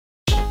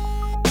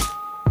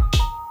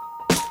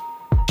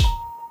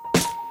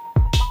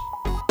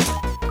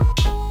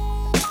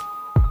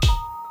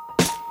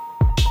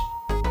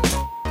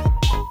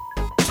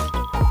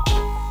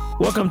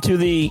Welcome to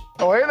the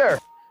hey there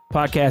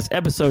podcast,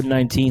 episode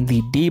 19, the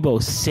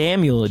Deebo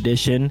Samuel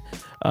edition,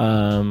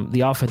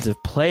 the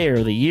Offensive Player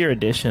of the Year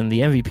edition, the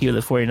MVP of the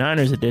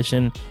 49ers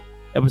edition,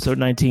 episode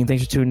 19.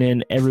 Thanks for tuning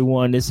in,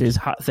 everyone. This is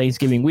Hot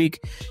Thanksgiving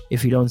week.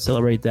 If you don't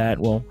celebrate that,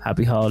 well,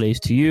 happy holidays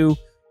to you.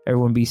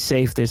 Everyone be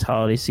safe this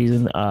holiday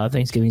season.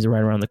 Thanksgiving's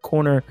right around the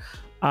corner.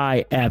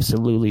 I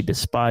absolutely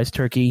despise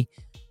turkey.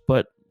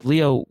 But,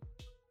 Leo,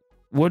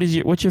 what's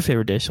your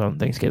favorite dish on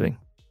Thanksgiving?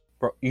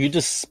 Bro, you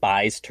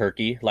despise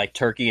turkey, like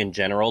turkey in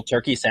general,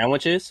 turkey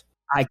sandwiches?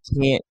 I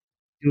can't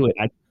do it.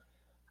 I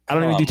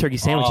don't even do turkey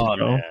sandwiches,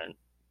 bro. Man.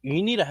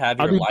 You need to have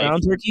I'll your do life.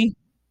 brown turkey.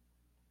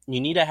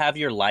 You need to have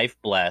your life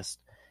blessed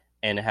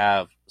and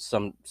have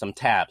some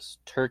tabs: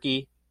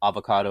 turkey,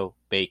 avocado,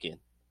 bacon.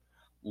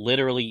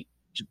 Literally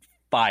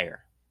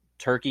fire.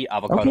 Turkey,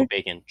 avocado,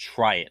 bacon.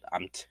 Try it.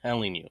 I'm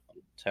telling you.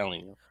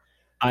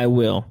 I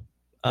will.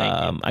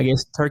 Thank you. I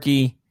guess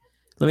turkey.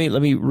 Let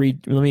me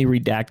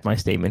redact my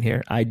statement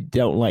here. I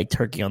don't like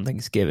turkey on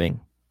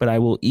Thanksgiving, but I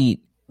will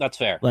eat. That's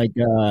fair. Like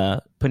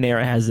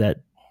Panera has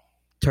that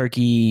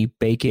turkey,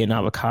 bacon,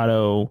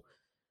 avocado,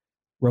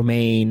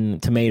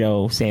 romaine,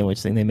 tomato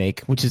sandwich thing they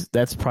make,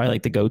 that's probably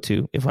like the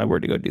go-to if I were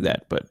to go do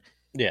that. But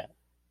yeah,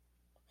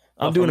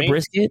 I'm doing a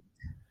brisket.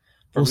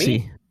 We'll see.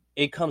 Me,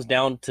 it comes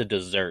down to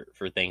dessert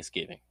for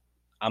Thanksgiving.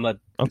 I'm a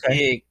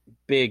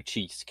big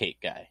cheesecake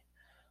guy.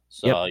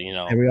 So, you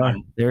know, there we are.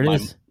 There it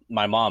is.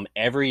 My mom,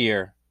 every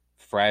year,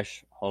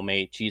 fresh,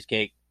 homemade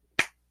cheesecake.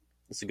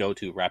 It's a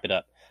go-to. Wrap it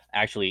up.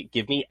 Actually,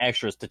 give me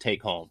extras to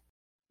take home.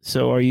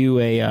 So are you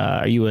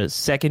a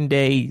second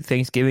day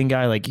Thanksgiving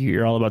guy? Like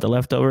you're all about the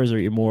leftovers, or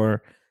you're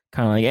more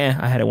kind of like,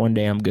 I had it one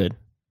day, I'm good?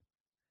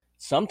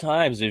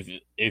 Sometimes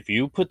if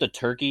you put the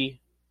turkey,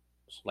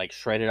 like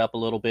shred it up a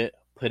little bit,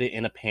 put it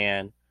in a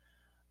pan,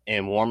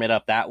 and warm it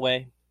up that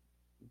way,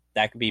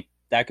 that could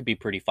be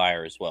pretty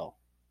fire as well.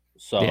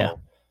 So yeah.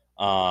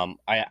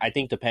 I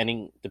think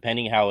depending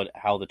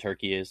how the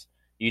turkey is,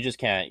 you just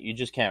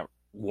can't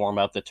warm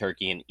up the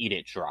turkey and eat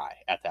it dry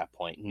at that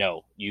point.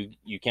 No, you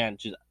can't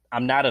just.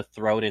 I'm not a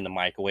throw it in the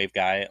microwave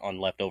guy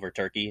on leftover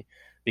turkey,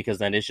 because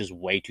then it's just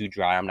way too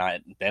dry.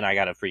 Then I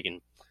gotta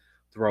freaking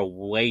throw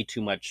way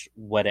too much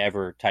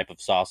whatever type of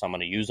sauce I'm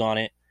gonna use on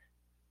it.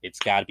 It's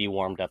got to be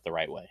warmed up the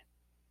right way.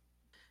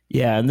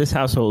 Yeah, in this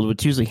household,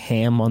 it's usually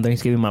ham on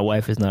Thanksgiving. My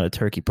wife is not a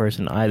turkey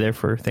person either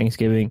for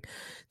Thanksgiving.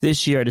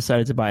 This year, I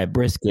decided to buy a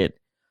brisket.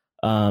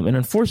 And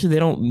unfortunately,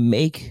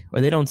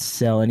 they don't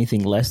sell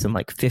anything less than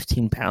like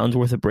 15 pounds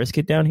worth of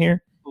brisket down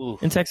here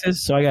in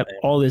Texas. So I got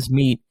all this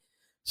meat.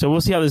 So we'll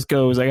see how this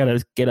goes. I got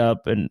to get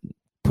up and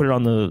put it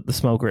on the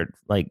smoker at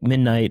like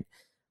midnight,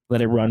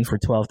 let it run for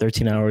 12,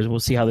 13 hours. We'll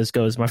see how this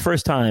goes. My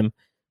first time,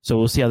 so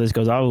we'll see how this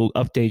goes. I will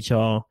update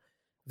y'all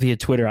via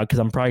Twitter because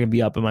I'm probably going to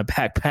be up in my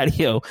back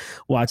patio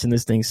watching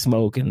this thing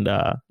smoke and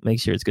make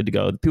sure it's good to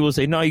go. People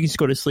say, no, you can just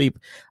go to sleep.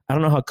 I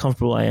don't know how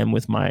comfortable I am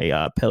with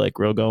my pellet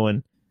grill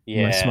going.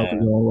 Yeah. My smoker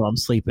going while I'm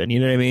sleeping. You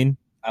know what I mean?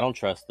 I don't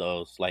trust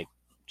those. Like,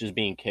 just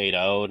being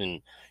KO'd,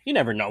 and you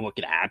never know what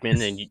could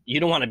happen, and you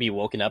don't want to be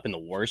woken up in the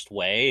worst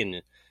way.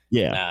 And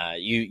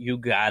you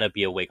gotta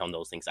be awake on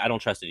those things. I don't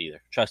trust it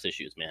either. Trust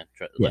issues, man.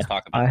 Let's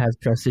talk about it. I have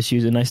trust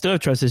issues, and I still have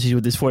trust issues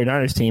with this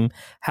 49ers team.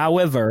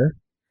 However,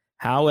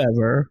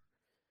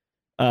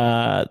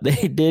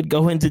 they did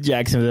go into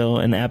Jacksonville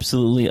and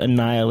absolutely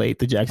annihilate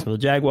the Jacksonville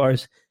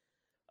Jaguars.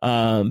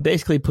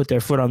 Basically put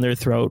their foot on their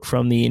throat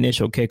from the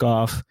initial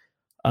kickoff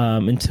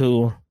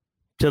until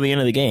the end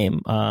of the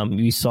game.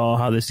 We saw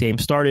how this game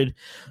started.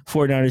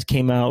 49ers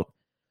came out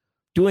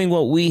doing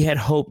what we had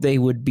hoped they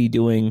would be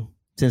doing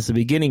since the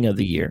beginning of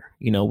the year.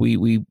 You know, we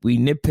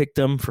nitpicked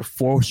them for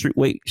four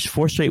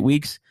straight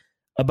weeks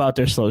about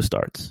their slow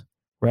starts,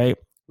 right?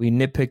 We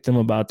nitpicked them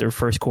about their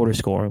first quarter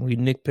scoring. We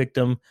nitpicked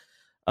them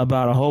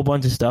about a whole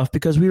bunch of stuff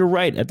because we were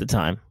right at the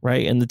time,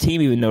 right? And the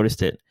team even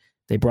noticed it.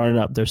 They brought it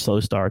up, their slow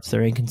starts,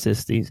 their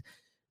inconsistencies,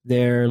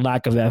 their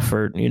lack of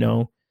effort, you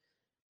know,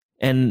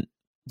 and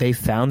they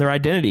found their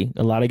identity.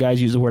 A lot of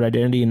guys use the word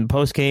identity in the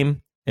post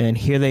game, and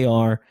here they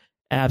are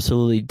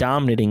absolutely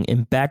dominating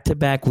in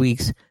back-to-back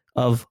weeks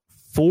of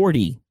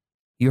 40.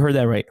 You heard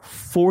that right.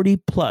 40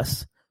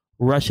 plus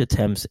rush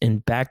attempts in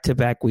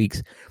back-to-back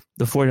weeks.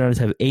 The 49ers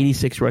have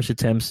 86 rush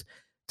attempts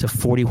to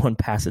 41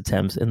 pass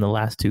attempts in the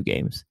last two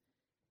games.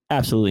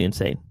 Absolutely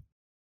insane.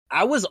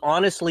 I was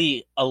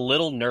honestly a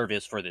little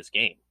nervous for this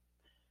game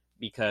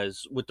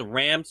because with the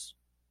Rams,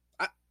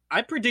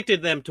 I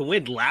predicted them to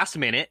win last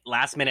minute.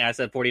 Last minute, I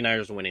said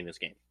 49ers are winning this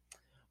game.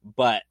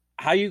 But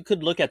how you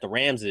could look at the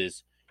Rams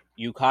is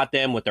you caught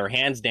them with their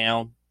hands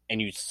down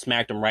and you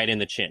smacked them right in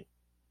the chin.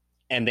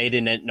 And they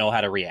didn't know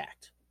how to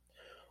react.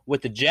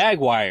 With the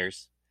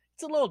Jaguars,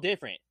 it's a little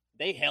different.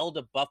 They held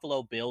a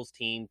Buffalo Bills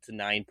team to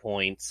 9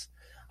 points.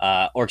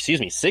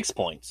 6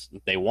 points.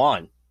 They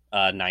won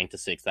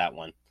 9-6 that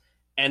one.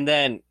 And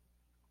then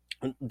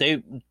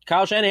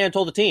Kyle Shanahan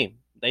told the team,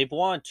 they've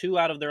won 2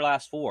 out of their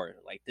last 4.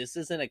 Like, this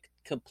isn't a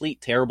complete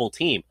terrible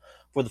team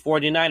for the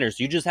 49ers.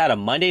 You just had a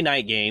Monday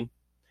night game,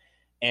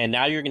 and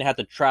now you're going to have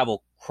to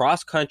travel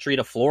cross-country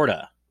to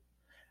Florida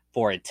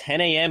for a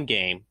 10 a.m.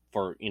 game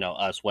for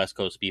us West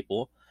Coast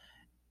people.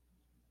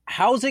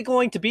 How's it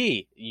going to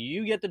be?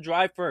 You get the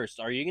drive first.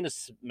 Are you going to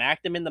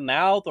smack them in the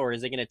mouth, or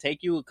is it going to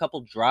take you a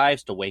couple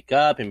drives to wake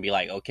up and be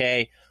like,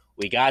 okay,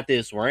 we got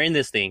this, we're in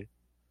this thing?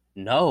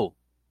 No.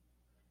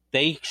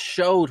 They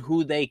showed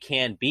who they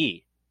can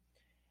be.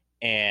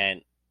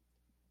 And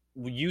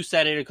you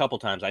said it a couple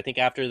times, I think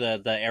after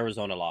the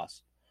Arizona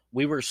loss.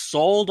 We were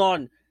sold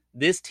on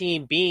this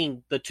team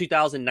being the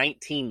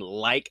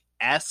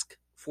 2019-like-esque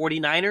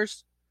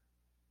 49ers,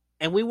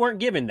 and we weren't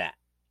given that.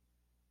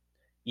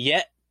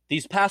 Yet,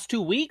 these past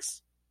 2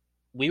 weeks,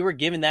 we were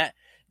given that.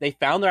 They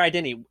found their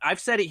identity. I've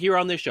said it here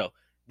on this show.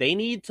 They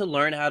need to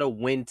learn how to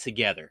win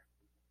together.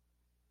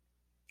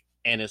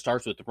 And it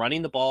starts with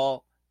running the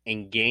ball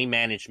and game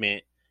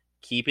management,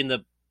 keeping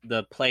the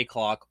play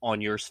clock on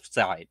your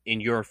side,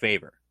 in your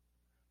favor.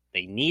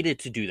 They needed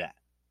to do that.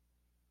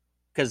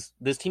 Because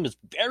this team is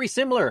very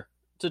similar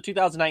to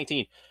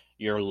 2019.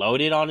 You're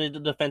loaded on the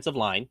defensive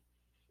line,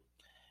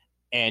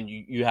 and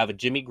you have a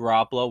Jimmy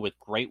Garoppolo with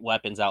great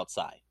weapons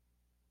outside.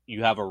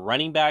 You have a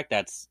running back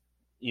that's,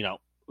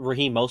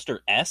 Raheem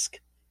Mostert-esque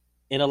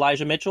in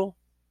Elijah Mitchell.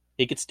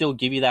 He could still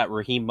give you that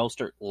Raheem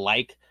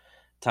Mostert-like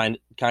kind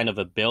of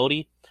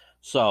ability.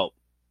 So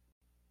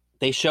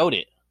they showed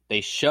it.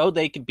 They showed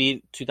they could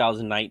beat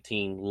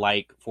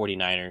 2019-like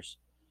 49ers.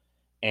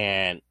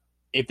 And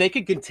if they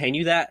could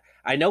continue that,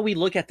 I know we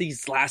look at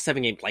these last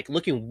 7 games like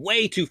looking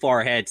way too far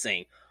ahead,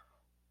 saying,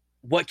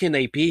 what can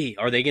they be?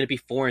 Are they going to be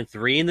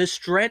 4-3 in this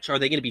stretch? Are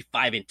they going to be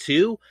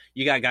 5-2?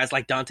 You got guys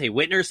like Dante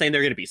Whitner saying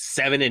they're going to be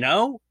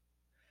 7-0.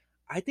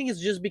 I think it's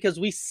just because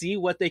we see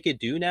what they could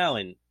do now.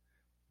 And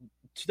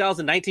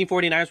 2019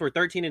 49ers were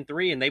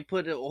 13-3, and they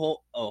put a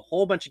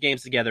whole bunch of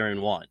games together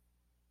and won.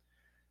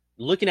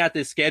 Looking at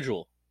this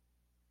schedule,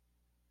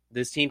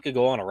 this team could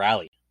go on a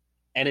rally.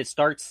 And it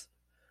starts,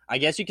 I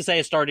guess you could say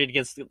it started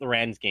against the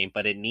Rams game,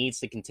 but it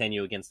needs to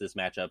continue against this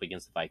matchup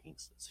against the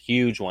Vikings. It's a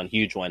huge one.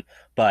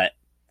 But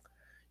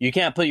you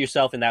can't put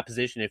yourself in that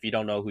position if you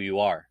don't know who you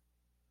are.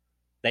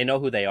 They know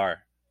who they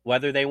are.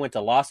 Whether they went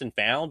to Lost and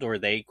Found or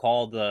they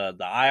called the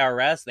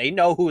IRS, they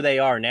know who they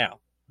are now.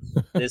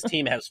 This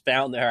team has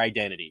found their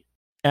identity.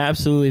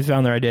 Absolutely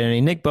found their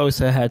identity. Nick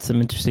Bosa had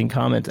some interesting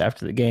comments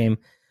after the game.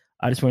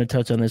 I just want to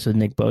touch on this with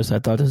Nick Bosa. I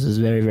thought this was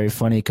very, very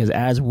funny because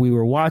as we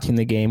were watching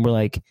the game, we're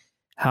like,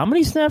 how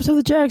many snaps have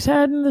the Jags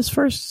had in this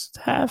first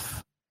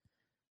half?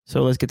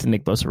 So let's get to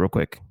Nick Bosa real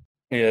quick.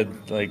 We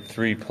had like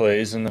 3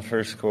 plays in the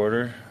first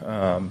quarter,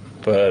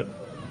 but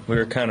we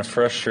were kind of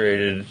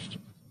frustrated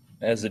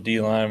as a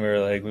D-line. We were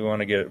like, we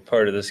want to get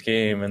part of this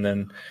game. And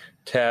then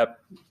Tap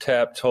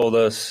told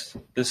us,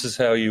 this is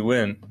how you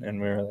win.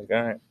 And we were like,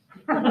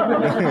 all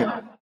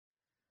right.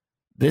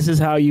 This is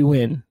how you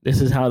win.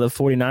 This is how the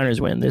 49ers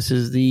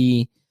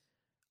win.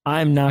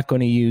 I'm not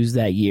going to use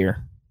that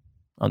year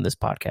on this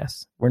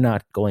podcast. We're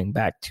not going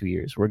back 2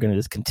 years. We're going to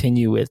just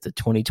continue with the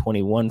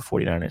 2021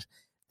 49ers.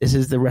 This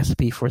is the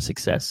recipe for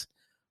success.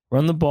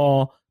 Run the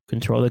ball,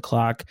 control the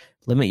clock,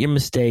 limit your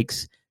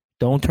mistakes,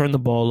 don't turn the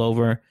ball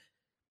over.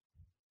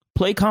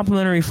 Play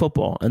complementary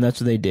football, and that's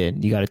what they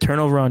did. You got a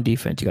turnover on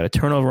defense. You got a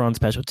turnover on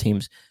special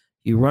teams.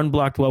 You run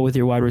blocked well with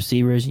your wide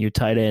receivers and your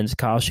tight ends.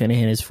 Kyle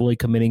Shanahan is fully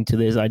committing to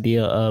this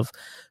idea of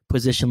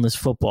positionless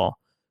football,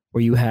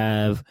 where you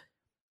have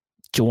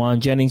Jawan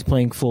Jennings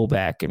playing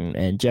fullback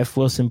and Jeff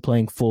Wilson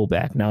playing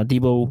fullback. Now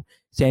Deebo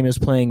Samuel's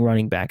playing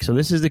running back. So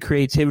this is the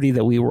creativity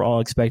that we were all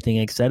expecting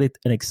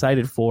and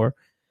excited for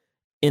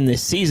in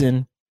this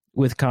season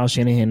with Kyle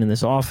Shanahan in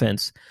this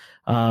offense.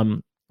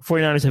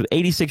 49ers have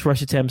 86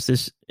 rush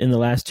attempts in the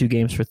last 2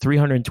 games for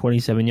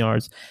 327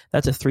 yards.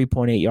 That's a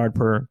 3.8 yard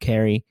per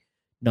carry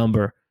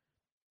number.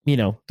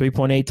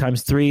 3.8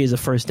 times 3 is a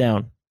first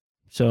down.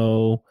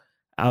 So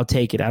I'll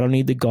take it. I don't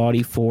need the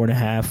gaudy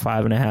 4.5,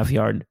 5.5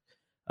 yard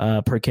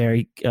per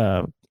carry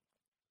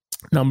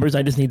numbers.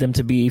 I just need them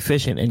to be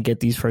efficient and get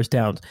these first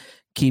downs.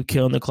 Keep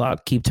killing the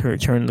clock. Keep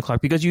turning the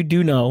clock, because you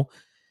do know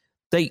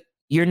that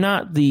you're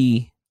not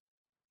the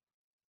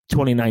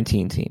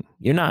 2019 team.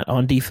 You're not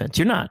on defense.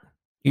 You're not.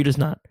 You're just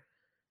not.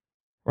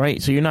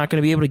 Right? So you're not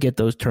going to be able to get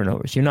those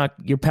turnovers.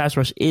 Your pass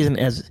rush isn't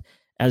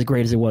as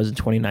great as it was in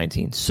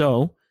 2019.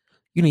 So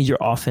you need your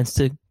offense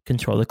to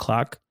control the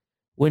clock,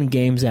 win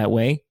games that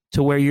way,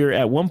 to where you're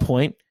at one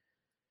point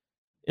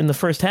in the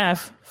first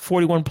half,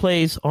 41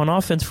 plays on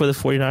offense for the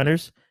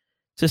 49ers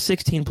to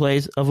 16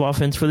 plays of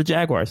offense for the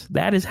Jaguars.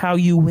 That is how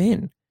you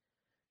win.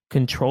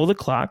 Control the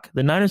clock.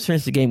 The Niners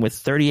finished the game with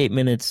 38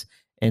 minutes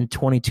and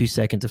 22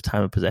 seconds of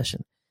time of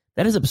possession.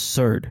 That is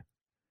absurd.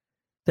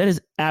 That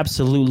is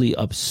absolutely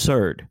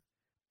absurd.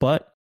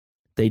 But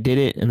they did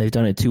it, and they've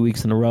done it 2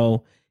 weeks in a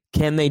row.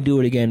 Can they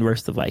do it again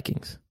versus the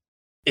Vikings?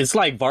 It's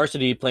like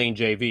varsity playing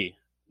JV.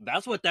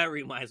 That's what that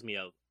reminds me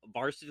of.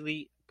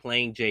 Varsity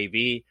playing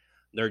JV.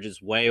 They're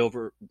just way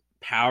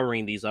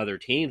overpowering these other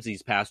teams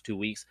these past 2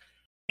 weeks,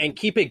 and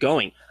keep it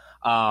going.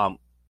 I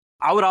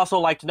would also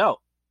like to know,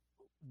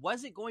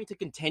 was it going to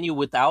continue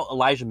without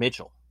Elijah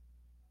Mitchell?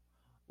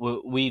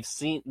 We've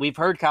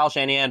heard Kyle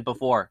Shanahan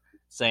before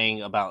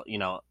saying about,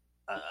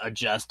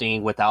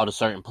 adjusting without a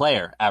certain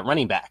player at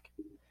running back.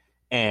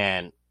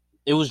 and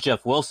it was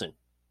Jeff Wilson.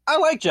 I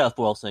like Jeff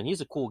Wilson.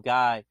 He's a cool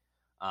guy.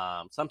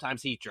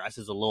 Sometimes he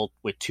dresses a little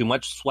with too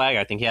much swag.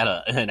 I think he had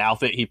an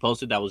outfit he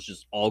posted that was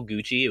just all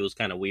Gucci. It was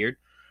kind of weird.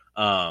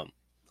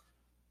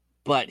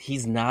 But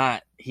he's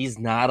not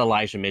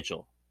Elijah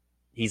Mitchell.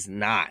 He's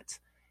not.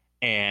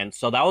 And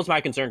so that was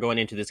my concern going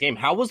into this game.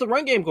 How was the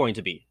run game going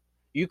to be?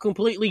 You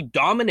completely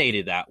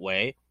dominated that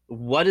way.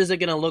 What is it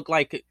going to look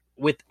like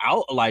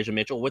without Elijah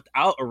Mitchell,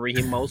 without a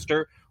Raheem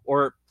Mostert,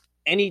 or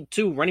any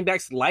two running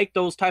backs like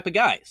those type of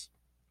guys?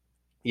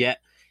 Yet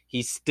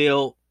he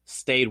still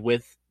stayed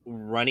with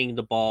running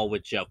the ball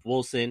with Jeff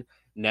Wilson,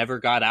 never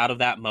got out of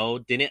that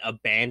mode, didn't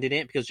abandon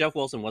it, because Jeff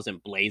Wilson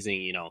wasn't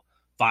blazing,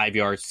 5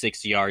 yards,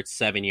 6 yards,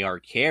 7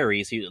 yard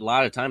carries. A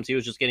lot of times he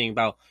was just getting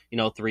about,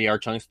 3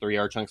 yard chunks, 3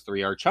 yard chunks,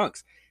 3 yard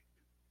chunks.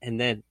 And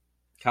then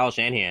Kyle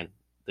Shanahan,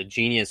 the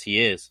genius he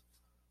is,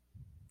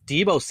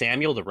 Deebo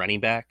Samuel, the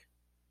running back.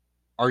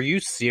 Are you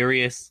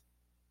serious?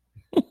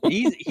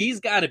 He's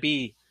got to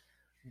be.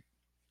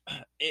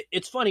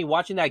 It's funny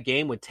watching that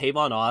game with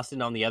Tavon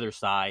Austin on the other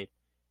side,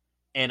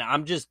 and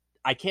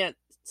I can't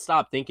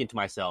stop thinking to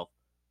myself,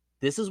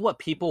 this is what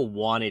people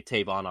wanted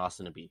Tavon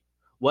Austin to be.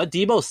 What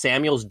Deebo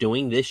Samuel's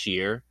doing this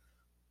year,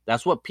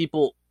 that's what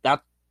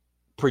that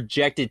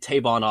projected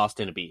Tavon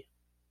Austin to be,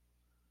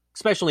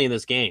 especially in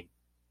this game.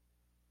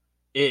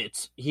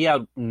 He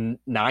had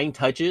 9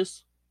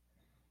 touches,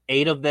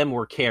 8 of them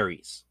were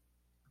carries,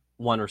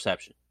 1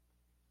 reception.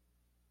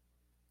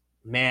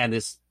 Man,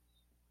 this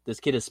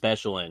kid is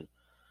special,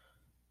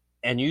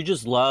 and you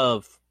just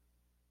love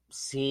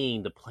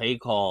seeing the play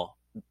call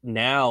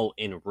now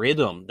in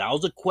rhythm. That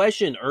was a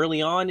question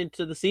early on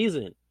into the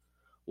season.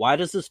 Why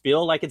does this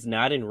feel like it's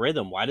not in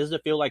rhythm? Why does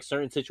it feel like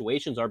certain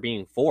situations are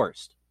being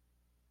forced?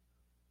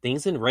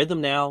 Things in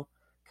rhythm now.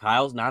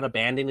 Kyle's not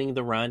abandoning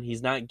the run.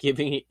 He's not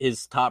giving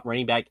his top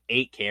running back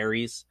 8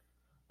 carries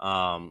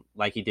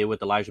like he did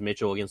with Elijah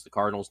Mitchell against the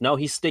Cardinals. No,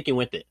 he's sticking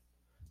with it,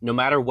 no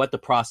matter what the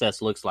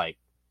process looks like.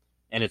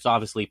 And it's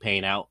obviously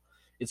paying out.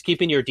 It's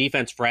keeping your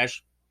defense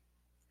fresh.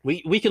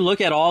 We can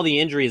look at all the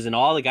injuries and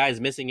all the guys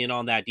missing in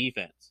on that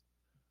defense.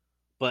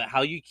 But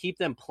how you keep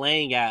them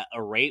playing at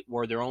a rate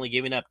where they're only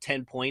giving up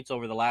 10 points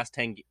over the last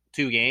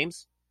 2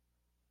 games,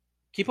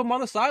 keep them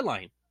on the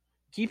sideline.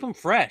 Keep them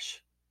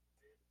fresh.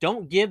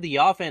 Don't give the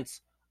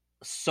offense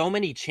so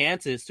many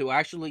chances to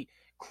actually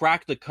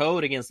crack the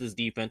code against this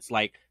defense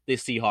like the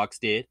Seahawks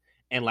did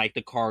and like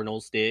the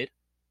Cardinals did.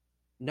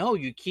 No,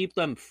 you keep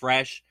them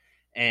fresh,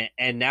 and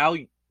now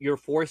you're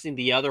forcing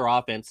the other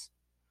offense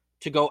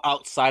to go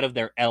outside of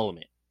their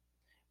element.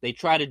 They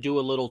try to do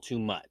a little too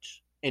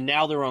much, and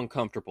now they're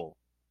uncomfortable,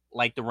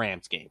 like the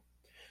Rams game.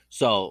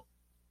 So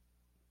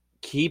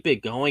keep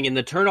it going. And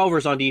the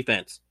turnovers on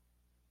defense,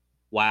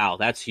 wow,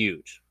 that's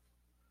huge.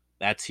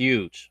 That's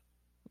huge.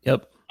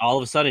 Yep. All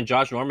of a sudden,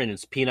 Josh Norman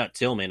is Peanut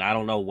Tillman. I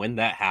don't know when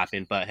that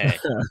happened, but hey.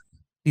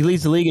 He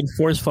leads the league in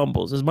forced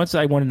fumbles. As much as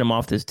I wanted him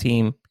off this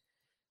team,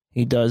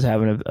 he does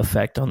have an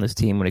effect on this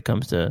team when it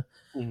comes to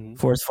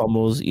forced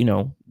fumbles.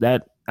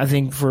 That I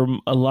think for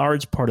a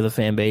large part of the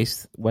fan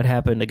base, what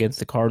happened against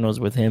the Cardinals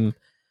with him,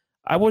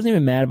 I wasn't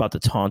even mad about the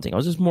taunting. I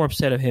was just more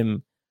upset of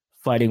him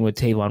fighting with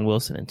Tavon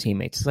Wilson and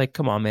teammates. It's like,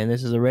 come on, man,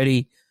 this is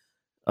already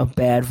a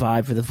bad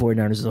vibe for the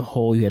 49ers as a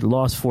whole. You had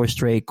lost 4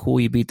 straight. Cool,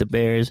 you beat the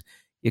Bears.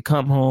 You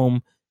come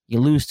home, you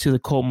lose to the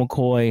Colt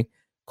McCoy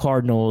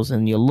Cardinals,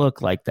 and you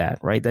look like that,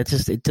 right?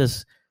 It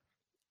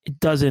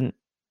doesn't,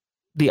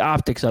 the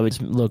optics of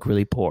it look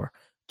really poor.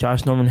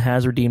 Josh Norman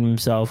has redeemed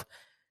himself.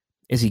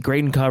 Is he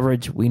great in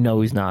coverage? We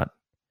know he's not.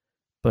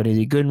 But is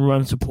he good in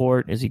run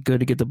support? Is he good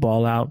to get the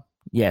ball out?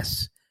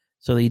 Yes.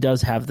 So he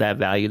does have that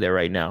value there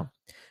right now.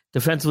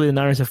 Defensively, the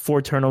Niners have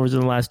 4 turnovers in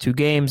the last 2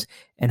 games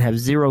and have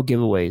 0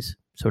 giveaways.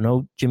 So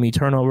no Jimmy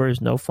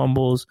turnovers, no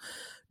fumbles,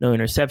 no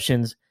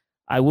interceptions.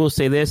 I will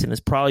say this, and it's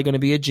probably going to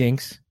be a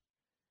jinx.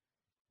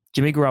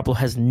 Jimmy Garoppolo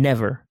has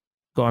never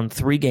gone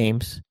 3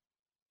 games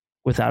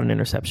without an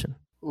interception.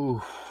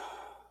 Ooh.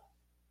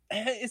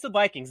 It's the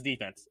Vikings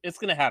defense. It's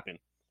going to happen.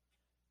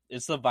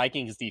 It's the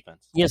Vikings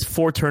defense. He has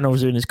 4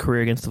 turnovers in his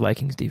career against the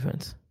Vikings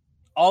defense.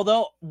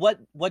 Although, what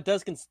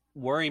does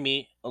worry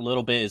me a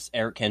little bit is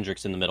Eric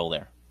Kendricks in the middle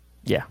there.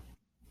 Yeah.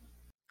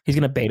 He's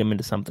going to bait him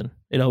into something.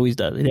 It always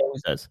does. It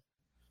always does.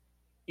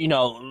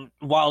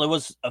 While it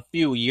was a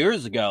few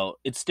years ago,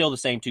 it's still the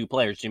same 2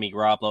 players, Jimmy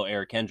Garoppolo,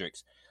 Eric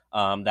Kendricks.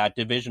 That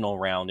divisional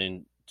round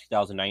in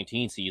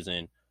 2019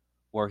 season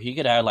where he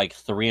could have like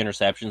 3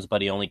 interceptions,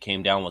 but he only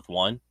came down with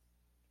 1.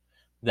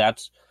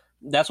 That's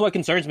what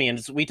concerns me.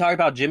 And we talk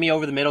about Jimmy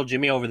over the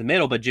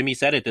middle, but Jimmy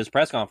said at this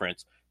press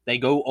conference, they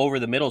go over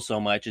the middle so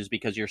much is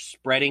because you're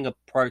spreading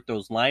apart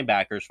those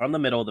linebackers from the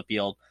middle of the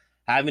field,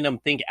 having them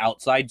think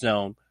outside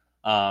zone,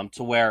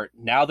 to where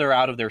now they're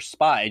out of their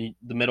spot and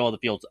the middle of the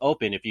field's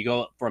open. If you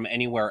go from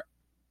anywhere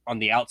on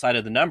the outside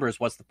of the numbers,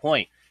 what's the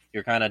point?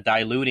 You're kind of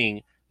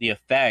diluting the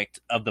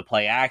effect of the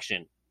play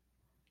action.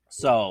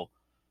 So,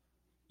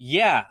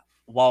 yeah,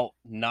 while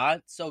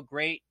not so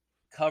great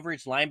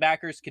coverage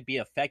linebackers could be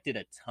affected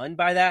a ton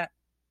by that,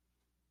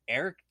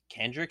 Eric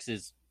Kendricks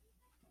is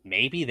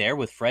maybe there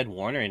with Fred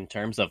Warner in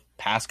terms of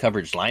pass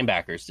coverage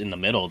linebackers in the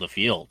middle of the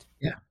field.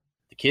 Yeah.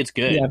 The kid's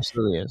good. He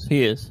absolutely is.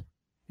 He is.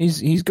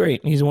 He's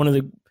great. He's one of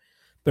the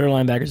better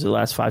linebackers of the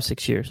last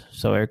 5-6 years.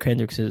 So Eric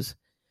Kendricks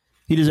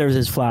he deserves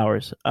his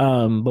flowers.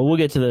 But we'll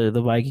get to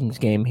the Vikings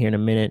game here in a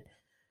minute.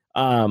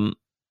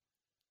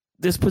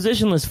 This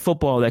positionless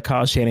football that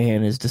Kyle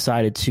Shanahan has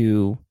decided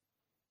to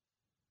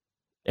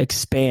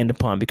expand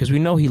upon, because we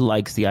know he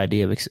likes the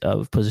idea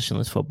of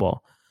positionless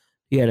football.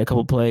 You had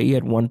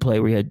one play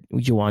where you had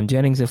Juwan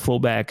Jennings at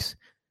fullbacks.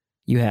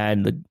 You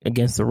had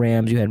against the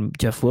Rams, you had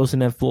Jeff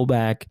Wilson at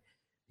fullback.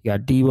 You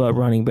got Debo at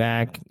running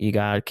back. You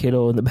got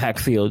Kittle in the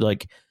backfield.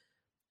 Like,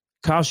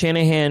 Kyle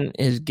Shanahan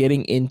is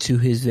getting into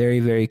his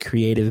very, very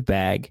creative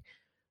bag.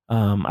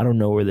 I don't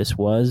know where this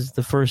was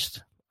the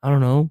first,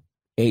 8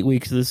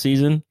 weeks of the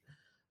season.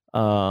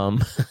 But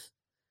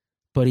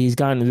he's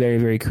gotten very,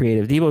 very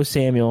creative. Debo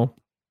Samuel,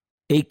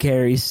 8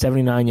 carries,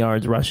 79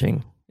 yards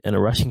rushing, and a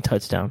rushing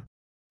touchdown.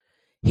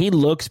 He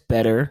looks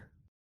better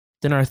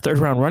than our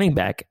third-round running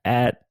back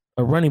at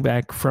a running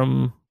back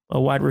from a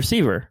wide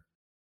receiver.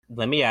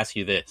 Let me ask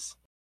you this.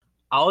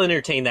 I'll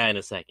entertain that in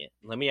a second.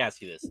 Let me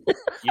ask you this.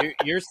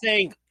 You're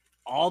saying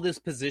all this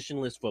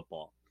positionless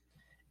football,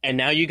 and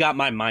now you got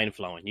my mind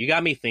flowing. You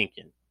got me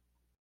thinking.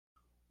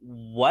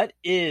 What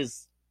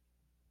is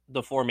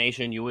the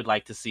formation you would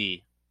like to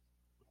see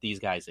these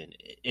guys in?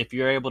 If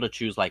you're able to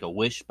choose like a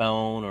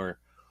wishbone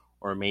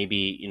or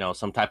maybe,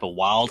 some type of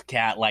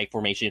wildcat-like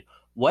formation,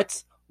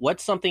 what's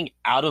something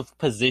out of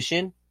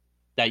position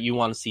that you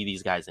want to see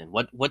these guys in?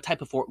 What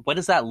type of what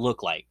does that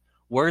look like?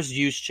 Where's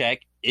Juszczyk?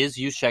 Is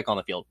Juszczyk on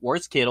the field?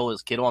 Where's Kittle?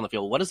 Is Kittle on the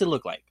field? What does it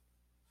look like?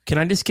 Can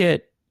I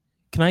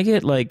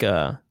get like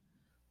a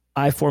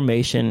I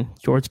formation,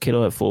 George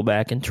Kittle at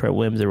fullback and Trent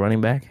Williams at running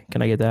back?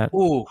 Can I get that?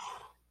 Ooh.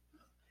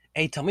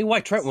 Hey, tell me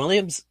why Trent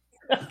Williams,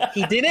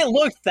 he didn't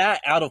look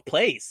that out of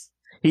place.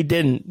 He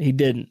didn't. He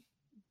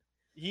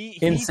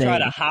tried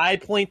to high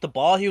point the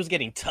ball. He was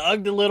getting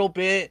tugged a little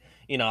bit.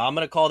 I'm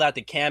going to call that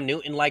the Cam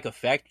Newton-like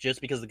effect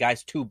just because the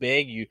guy's too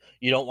big. You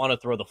don't want to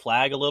throw the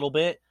flag a little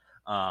bit.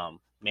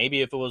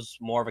 Maybe if it was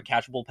more of a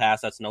catchable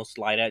pass, that's no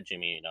slight at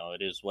Jimmy.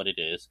 It is what it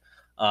is.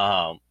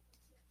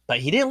 But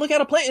he didn't look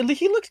out of place.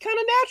 He looked kind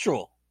of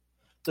natural.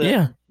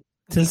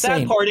 The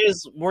sad part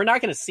is we're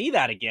not going to see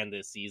that again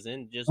this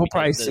season. We'll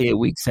probably see it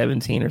week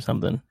 17 or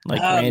something,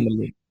 like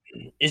randomly.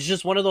 It's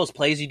just one of those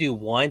plays you do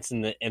once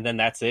and then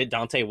that's it.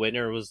 Dante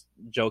Whitner was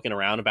joking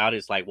around about it.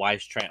 It's like, why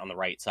is Trent on the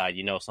right side?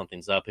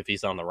 Something's up if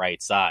he's on the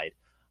right side.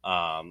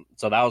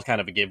 So that was kind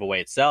of a giveaway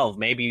itself.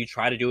 Maybe you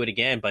try to do it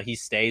again, but he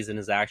stays in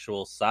his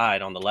actual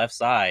side on the left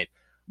side.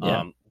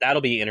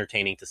 That'll be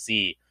entertaining to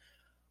see.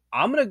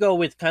 I'm going to go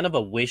with kind of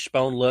a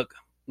wishbone look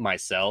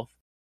myself.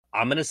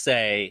 I'm going to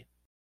say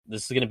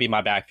this is going to be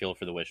my backfield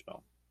for the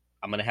wishbone.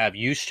 I'm going to have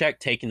Juszczyk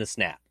taking the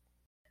snap.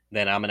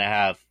 Then I'm going to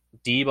have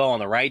Debo on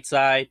the right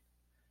side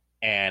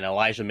and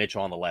Elijah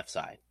Mitchell on the left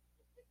side.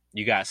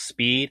 You got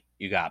speed,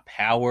 you got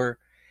power,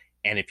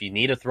 and if you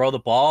need to throw the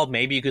ball,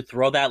 maybe you could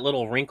throw that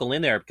little wrinkle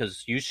in there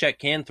because Juszczyk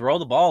can throw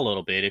the ball a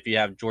little bit if you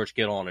have George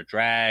Kittle on a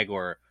drag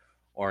or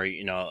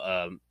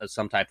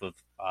some type of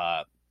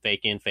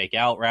fake in, fake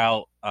out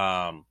route,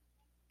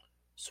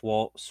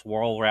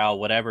 swirl route,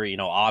 whatever,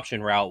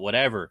 option route,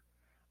 whatever.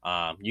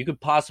 You could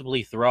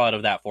possibly throw out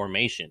of that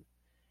formation,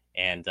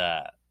 and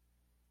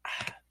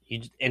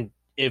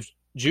if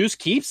Juice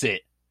keeps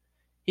it,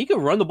 he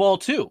could run the ball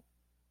too.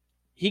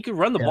 He could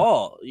run the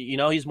ball.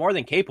 He's more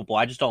than capable.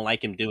 I just don't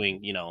like him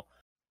doing,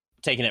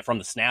 taking it from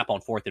the snap on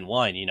 4th and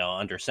 1,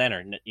 under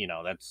center.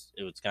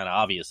 It was kind of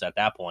obvious at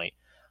that point.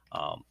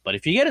 But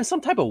if you get in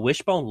some type of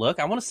wishbone look,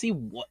 I want to see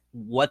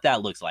what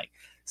that looks like.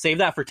 Save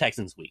that for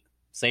Texans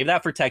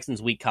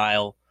week,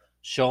 Kyle.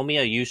 Show me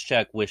a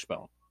Juszczyk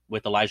wishbone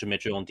with Elijah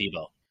Mitchell and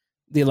Debo.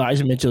 The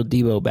Elijah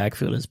Mitchell-Debo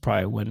backfield is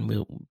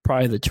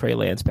probably the Trey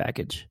Lance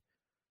package.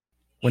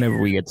 Whenever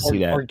we get to see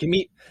that. Or give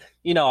me,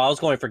 I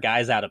was going for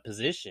guys out of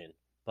position,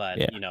 but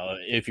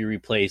if you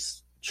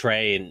replace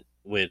Trey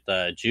with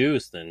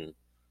Juice, then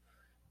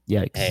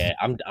yikes. Hey,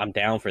 I'm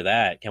down for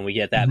that. Can we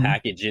get that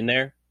package in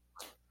there?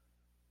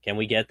 Can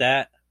we get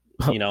that?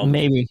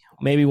 Maybe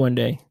one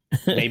day.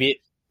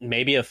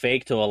 maybe a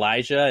fake to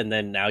Elijah, and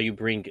then now you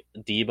bring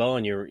Debo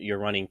and you're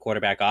running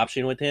quarterback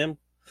option with him.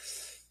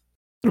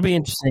 It'll be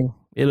interesting.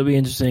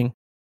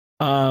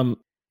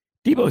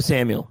 Debo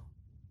Samuel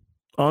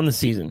on the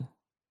season,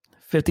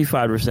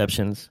 55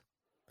 receptions,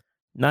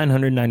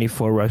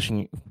 994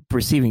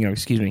 receiving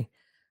yards,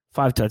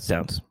 5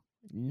 touchdowns,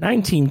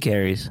 19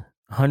 carries,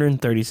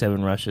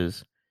 137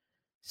 rushes,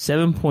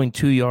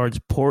 7.2 yards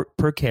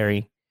per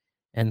carry,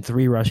 and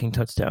 3 rushing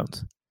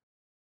touchdowns.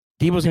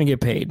 Debo's going to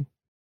get paid.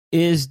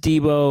 Is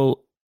Debo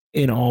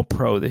an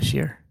all-pro this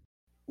year?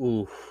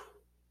 Ooh.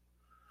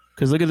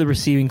 Because look at the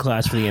receiving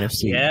class for the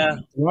NFC. Yeah.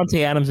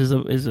 Devontae Adams is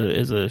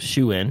a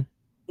shoe-in,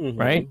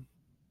 right?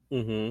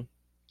 Mm-hmm.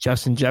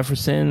 Justin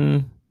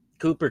Jefferson.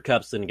 Cooper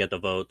Kupp's going to get the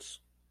votes.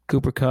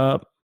 Cooper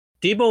Kupp.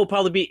 Debo will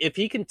probably be, if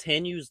he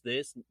continues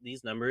these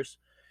numbers,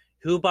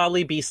 he'll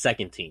probably be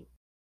second team.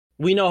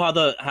 We know how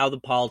the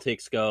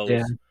politics goes.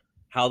 Yeah.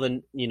 how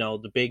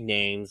the big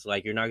names,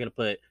 like you're not going to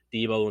put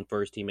Debo in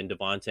first team and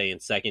Devontae in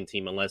second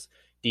team unless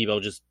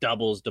Debo just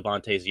doubles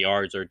Devontae's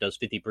yards or does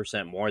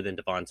 50% more than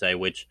Devontae,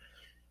 which,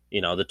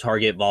 the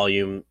target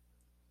volume,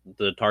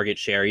 the target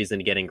share he's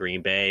going to get in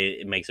Green Bay,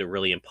 it makes it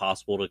really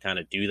impossible to kind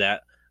of do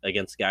that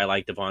against a guy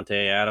like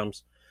Devontae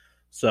Adams.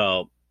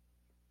 So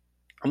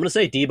I'm going to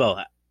say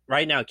Debo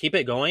right now, keep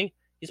it going.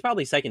 He's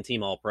probably second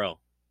team All-Pro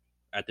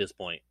at this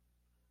point.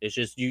 It's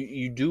just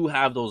you do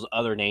have those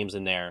other names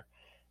in there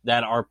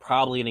that are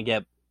probably going to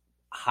get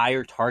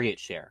higher target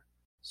share.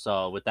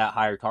 So with that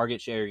higher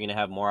target share, you're going to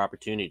have more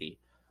opportunity.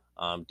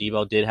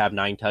 Debo did have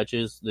 9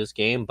 touches this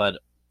game, but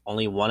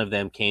only one of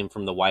them came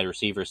from the wide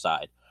receiver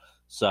side.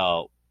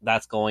 So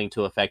that's going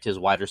to affect his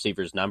wide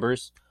receivers'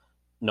 numbers.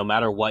 No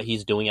matter what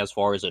he's doing as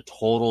far as a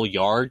total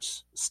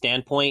yards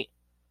standpoint,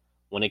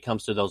 when it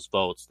comes to those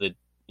votes, that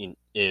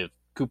if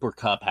Cooper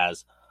Kupp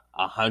has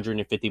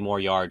 150 more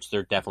yards,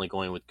 they're definitely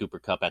going with Cooper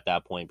Kupp at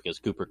that point because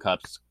Cooper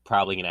Kupp's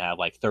probably going to have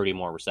like 30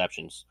 more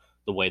receptions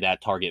the way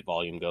that target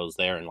volume goes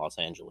there in Los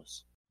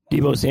Angeles.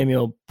 Deebo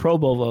Samuel Pro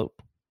Bowl vote,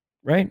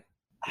 right?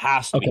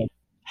 Has to be.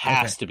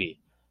 Has to be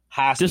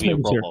a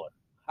Pro Bowler.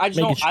 I just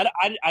don't.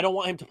 I don't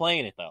want him to play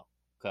in it though,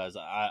 because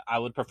I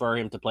would prefer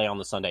him to play on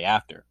the Sunday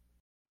after.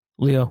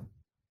 Leo,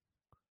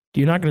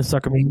 you're not going to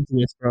sucker me into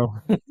this, bro.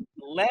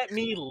 Let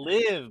me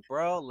live,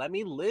 bro. Let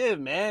me live,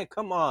 man.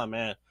 Come on,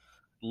 man.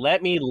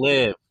 Let me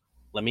live.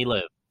 Let me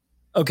live.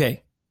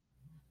 Okay.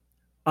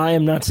 I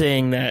am not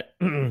saying that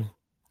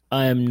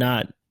I am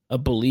not a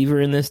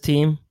believer in this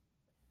team.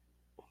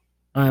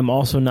 I am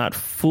also not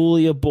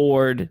fully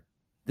aboard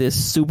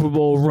this Super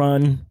Bowl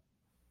run.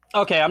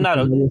 Okay, I'm not.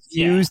 I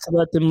refuse to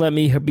let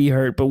me be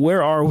hurt. But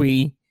where are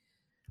we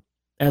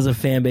as a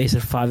fan base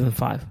at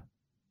 5-5?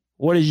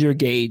 What is your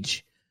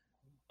gauge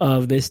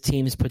of this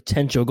team's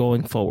potential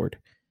going forward?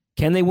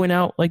 Can they win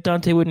out like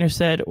Dante Whitner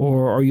said,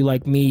 or are you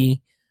like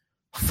me?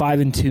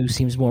 5-2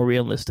 seems more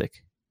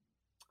realistic.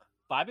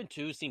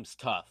 5-2 seems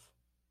tough.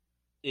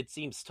 It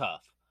seems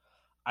tough.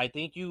 I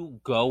think you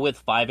go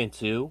with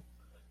 5-2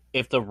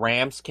 if the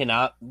Rams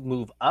cannot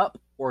move up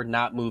or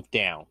not move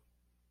down.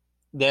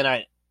 Then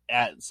I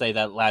say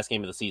that last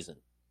game of the season.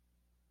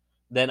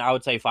 Then I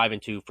would say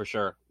 5-2 for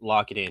sure.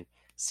 Lock it in.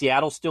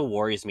 Seattle still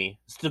worries me.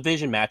 It's a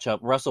division matchup.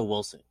 Russell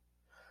Wilson.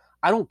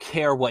 I don't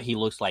care what he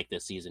looks like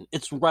this season.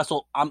 It's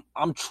Russell. I'm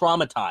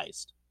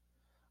traumatized.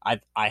 I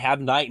have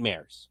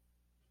nightmares.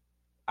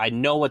 I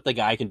know what the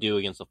guy can do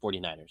against the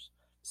 49ers.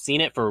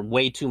 Seen it for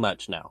way too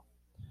much now.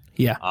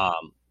 Yeah.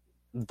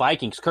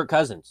 Vikings, Kirk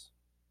Cousins.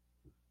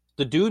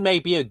 The dude may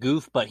be a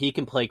goof, but he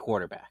can play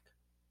quarterback.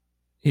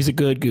 He's a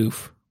good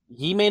goof.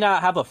 He may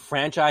not have a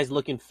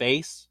franchise-looking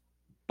face,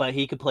 but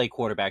he could play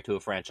quarterback to a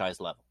franchise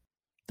level.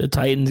 The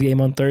Titans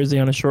game on Thursday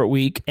on a short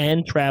week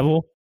and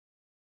travel.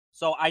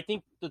 So I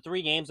think the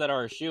 3 games that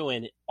are a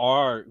shoo-in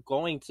are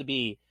going to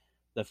be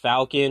the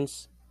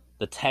Falcons,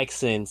 the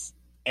Texans,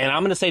 and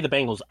I'm going to say the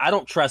Bengals. I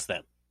don't trust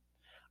them.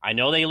 I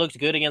know they looked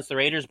good against the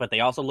Raiders, but they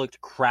also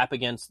looked crap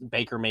against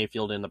Baker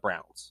Mayfield and the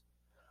Browns.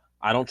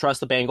 I don't trust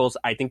the Bengals.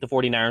 I think the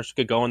 49ers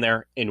could go in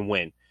there and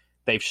win.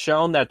 They've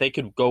shown that they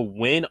could go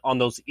win on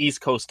those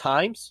East Coast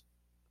times,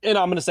 and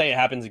I'm going to say it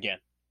happens again.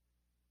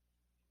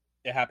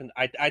 It happened.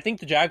 I think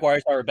the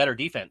Jaguars are a better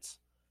defense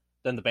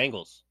than the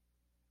Bengals.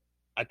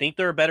 I think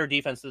they're a better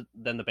defense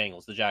than the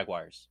Bengals, the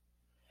Jaguars.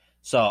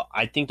 So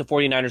I think the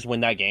 49ers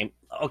win that game.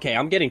 Okay,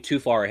 I'm getting too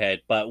far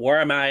ahead, but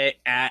where am I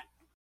at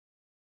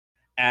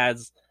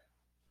as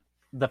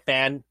the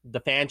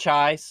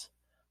franchise?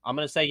 I'm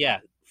going to say,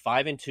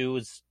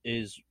 5-2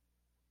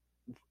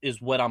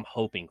 is what I'm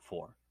hoping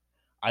for.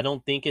 I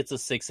don't think it's a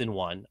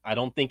 6-1. I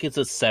don't think it's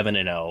a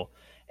 7-0.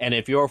 And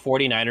if you're a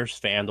 49ers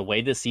fan, the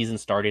way this season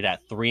started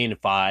at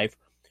 3-5,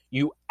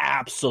 you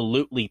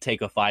absolutely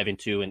take a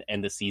 5-2 and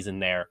end the season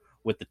there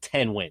with the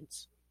 10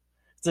 wins.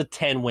 It's a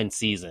 10-win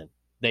season.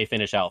 They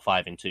finish out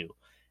 5-2.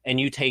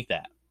 And you take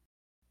that.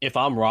 If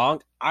I'm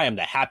wrong, I am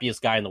the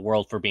happiest guy in the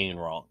world for being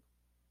wrong.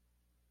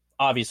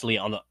 Obviously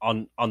on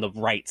the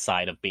right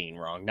side of being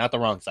wrong, not the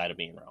wrong side of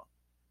being wrong.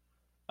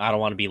 I don't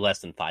want to be less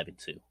than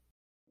 5-2.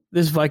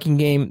 This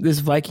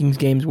Vikings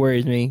game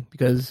worries me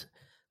because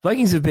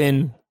Vikings have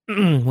been,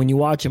 when you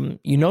watch them,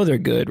 you know they're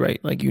good, right?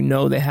 Like, you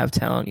know they have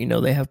talent. You know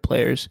they have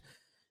players.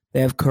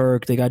 They have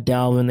Kirk. They got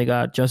Dalvin. They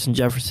got Justin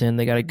Jefferson.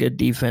 They got a good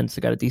defense.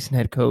 They got a decent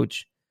head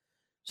coach.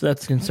 So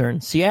that's a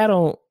concern.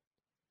 Seattle,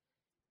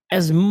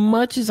 as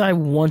much as I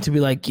want to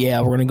be like,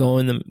 yeah, we're going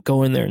to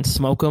go in there and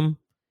smoke them,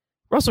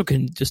 Russell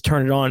can just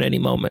turn it on any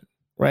moment,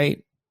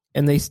 right?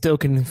 And they still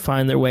can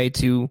find their way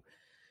to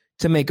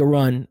make a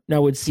run.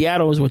 Now, with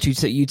Seattle, is what you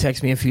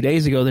texted me a few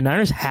days ago, the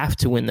Niners have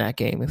to win that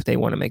game if they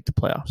want to make the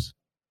playoffs.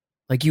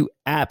 Like, you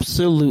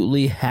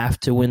absolutely have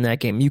to win that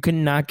game. You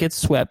cannot get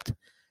swept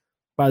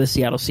by the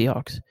Seattle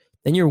Seahawks.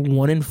 Then you're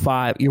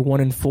 1-5, you're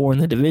 1-4 in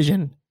the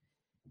division,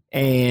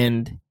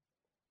 and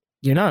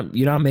you're not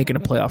making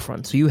a playoff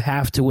run. So you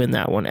have to win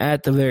that one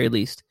at the very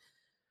least.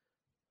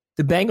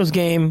 The Bengals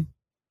game,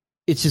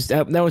 it's just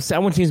that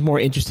one seems more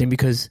interesting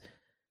because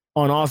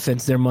on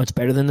offense, they're much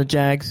better than the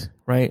Jags,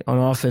 right? On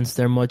offense,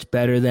 they're much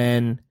better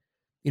than,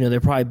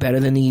 they're probably better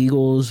than the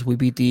Eagles. We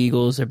beat the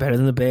Eagles. They're better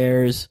than the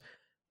Bears.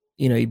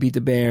 You beat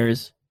the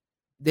Bears.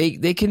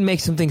 They can make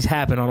some things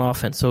happen on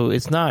offense. So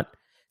it's not,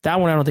 that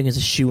one I don't think is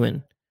a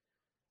shoo-in.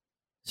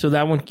 So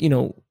that one,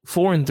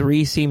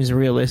 4-3 seems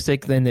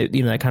realistic. Then,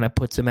 that kind of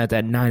puts them at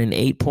that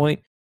 9-8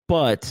 point.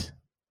 But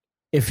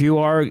if you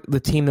are the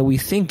team that we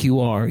think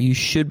you are, you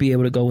should be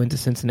able to go into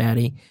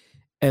Cincinnati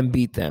and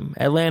beat them.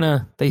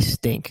 Atlanta, they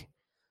stink.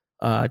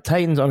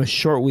 Titans on a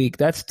short week,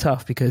 that's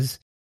tough because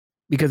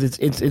it's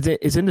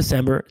in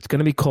December. It's going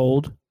to be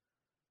cold,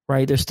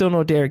 right? There's still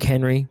no Derrick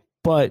Henry,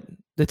 but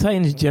the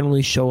Titans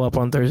generally show up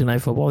on Thursday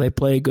Night Football. They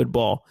play a good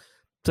ball.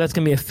 So that's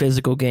going to be a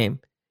physical game.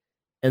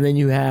 And then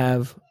you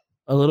have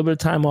a little bit of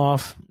time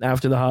off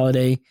after the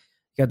holiday. You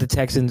got the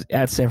Texans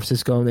at San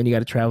Francisco, and then you got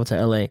to travel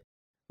to LA.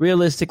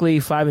 Realistically,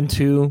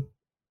 5-2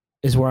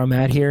 is where I'm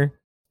at here.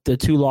 The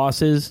 2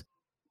 losses,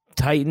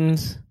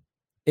 Titans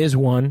is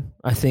 1,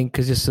 I think,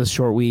 because it's a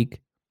short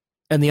week.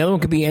 And the other one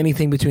could be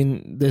anything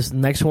between this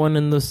next one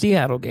and the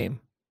Seattle game.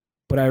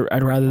 But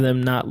I'd rather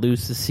them not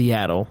lose to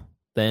Seattle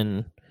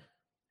than,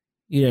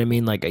 you know what I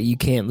mean? Like, you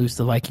can't lose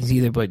the Vikings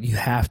either, but you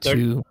have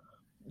to.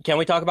 Can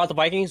we talk about the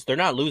Vikings? They're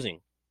not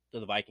losing to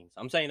the Vikings.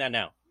 I'm saying that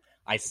now.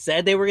 I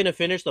said they were going to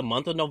finish the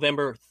month of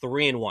November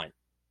 3-1.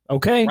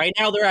 Okay. Right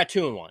now they're at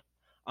 2-1.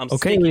 I'm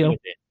sticking with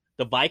it.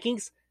 The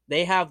Vikings,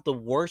 they have the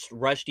worst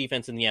rush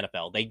defense in the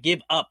NFL. They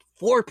give up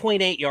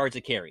 4.8 yards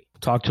a carry.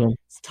 Talk to them.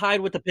 It's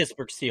tied with the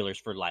Pittsburgh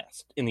Steelers for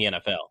last in the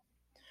NFL.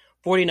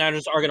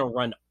 49ers are going to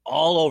run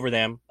all over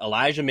them.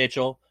 Elijah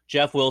Mitchell,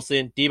 Jeff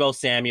Wilson, Deebo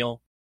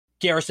Samuel,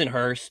 Garrison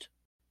Hurst,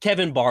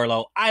 Kevin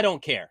Barlow. I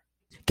don't care.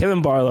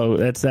 Kevin Barlow,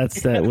 that's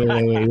that.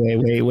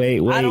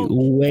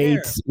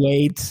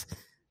 Wait.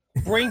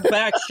 Bring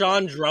back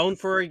Sean Drone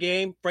for a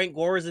game. Frank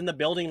Gore is in the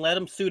building. Let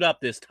him suit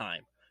up this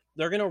time.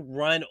 They're going to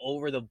run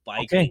over the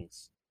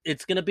Vikings. Okay.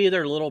 It's going to be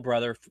their little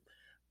brother.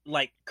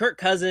 Like Kirk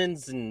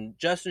Cousins and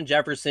Justin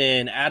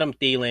Jefferson, Adam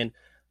Thielen,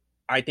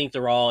 I think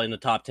they're all in the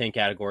top 10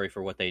 category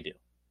for what they do.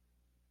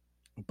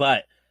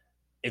 But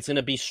it's going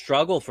to be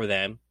struggle for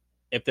them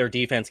if their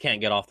defense can't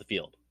get off the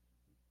field.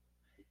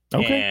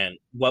 Okay. And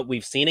what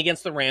we've seen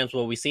against the Rams,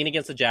 what we've seen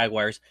against the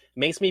Jaguars,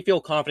 makes me feel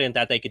confident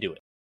that they could do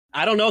it.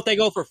 I don't know if they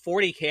go for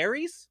 40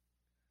 carries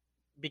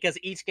because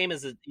each game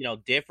is,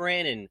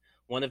 different, and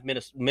one of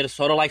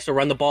Minnesota likes to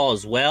run the ball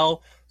as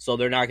well, so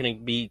they're not going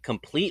to be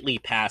completely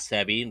pass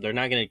heavy. They're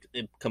not going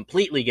to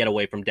completely get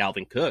away from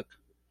Dalvin Cook.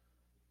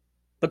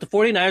 But the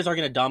 49ers are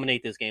going to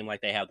dominate this game like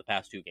they have the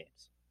past 2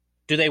 games.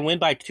 Do they win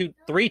by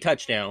 3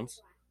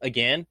 touchdowns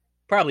again?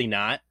 Probably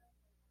not.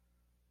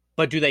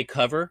 But do they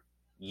cover?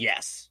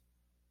 Yes.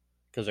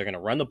 Because they're going to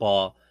run the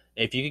ball.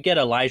 If you could get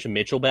Elijah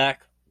Mitchell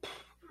back,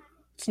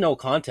 it's no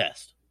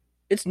contest.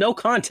 It's no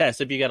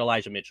contest if you get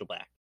Elijah Mitchell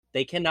back.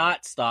 They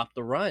cannot stop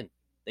the run.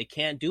 They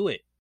can't do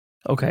it.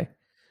 Okay.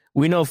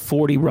 We know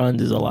 40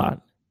 runs is a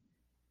lot.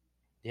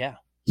 Yeah.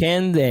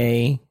 Can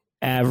they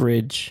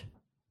average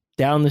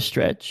down the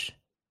stretch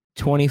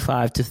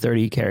 25 to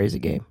 30 carries a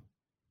game?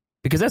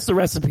 Because that's the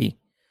recipe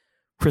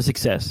for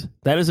success.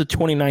 That is a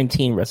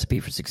 2019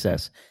 recipe for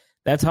success.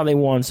 That's how they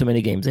won so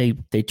many games.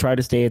 They try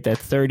to stay at that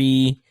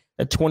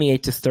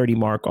 28 to 30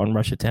 mark on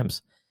rush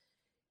attempts.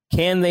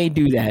 Can they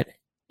do that?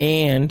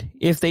 And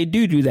if they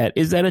do that,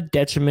 is that a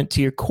detriment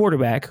to your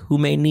quarterback who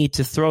may need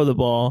to throw the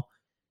ball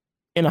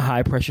in a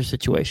high-pressure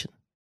situation?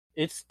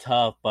 It's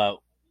tough, but...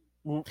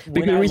 Because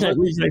the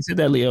reason I said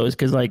that, Leo, is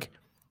because,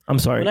 I'm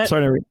sorry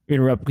to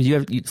interrupt, because you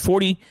have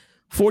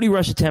 40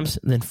 rush attempts,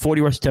 and then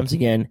 40 rush attempts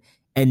again,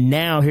 and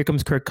now here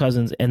comes Kirk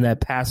Cousins and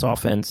that pass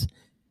offense.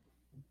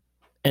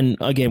 And,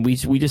 again, we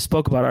just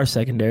spoke about our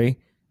secondary.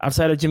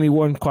 Outside of Jimmy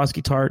Ward and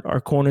Kwaski Tart, our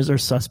corners are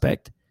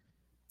suspect.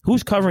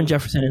 Who's covering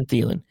Jefferson and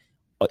Thielen?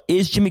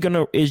 Is Jimmy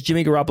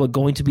Garoppolo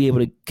going to be able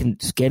to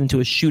get into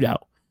a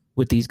shootout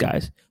with these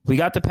guys? We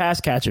got the pass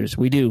catchers.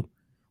 We do.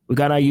 We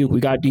got Ayuk. We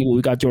got Deebo.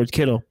 We got George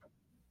Kittle.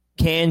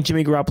 Can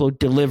Jimmy Garoppolo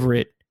deliver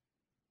it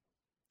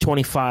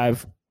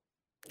 25,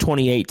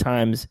 28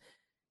 times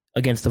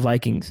against the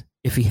Vikings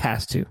if he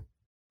has to?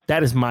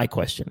 That is my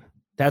question.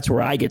 That's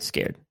where I get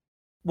scared.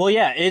 Well,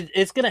 yeah,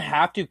 it's going to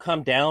have to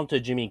come down to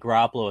Jimmy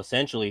Garoppolo,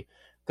 essentially,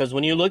 because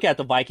when you look at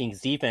the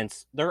Vikings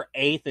defense, they're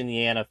 8th in the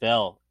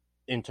NFL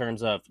in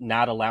terms of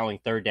not allowing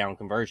third down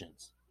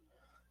conversions.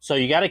 So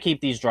you got to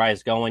keep these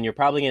drives going. You're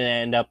probably going to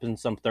end up in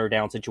some third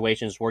down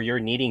situations where you're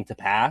needing to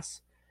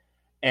pass.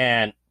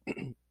 And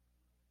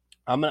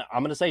I'm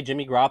gonna say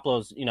Jimmy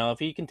Garoppolo's, if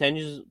he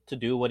continues to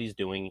do what he's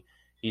doing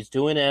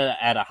it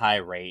at a high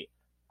rate.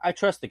 I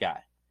trust the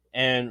guy.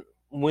 And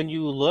when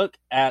you look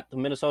at the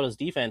Minnesota's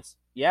defense,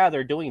 yeah,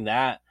 they're doing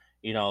that,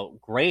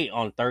 great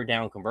on third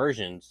down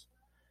conversions.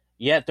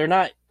 Yet they're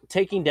not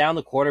taking down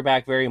the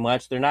quarterback very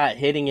much. They're not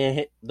hitting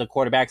the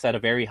quarterbacks at a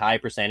very high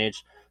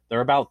percentage.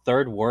 They're about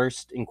 3rd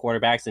worst in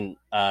quarterbacks in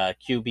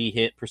QB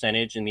hit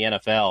percentage in the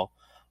NFL.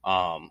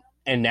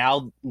 And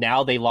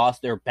now they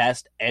lost their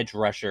best edge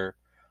rusher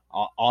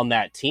on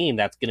that team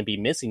that's going to be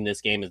missing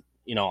this game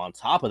on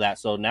top of that.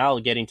 So now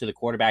getting to the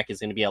quarterback is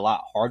going to be a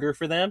lot harder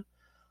for them.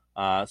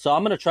 So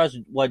I'm going to trust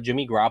what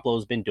Jimmy Garoppolo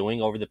has been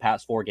doing over the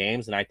past 4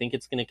 games, and I think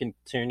it's going to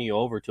continue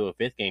over to a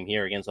 5th game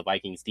here against the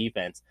Vikings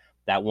defense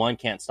that, 1,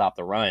 can't stop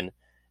the run,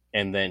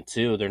 and then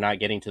 2, they're not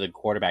getting to the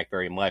quarterback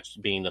very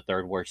much, being the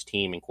 3rd worst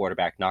team in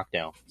quarterback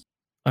knockdown.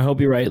 I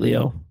hope you're right,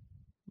 Leo,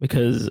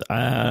 because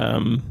I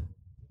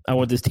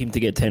want this team to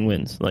get 10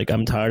 wins. Like,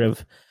 I'm tired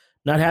of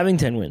not having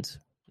 10 wins.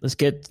 Let's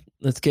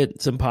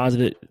get some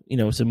positive,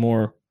 some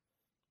more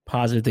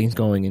positive things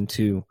going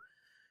into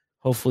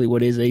hopefully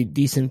what is a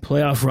decent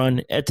playoff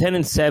run. At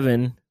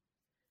 10-7,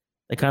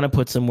 that kind of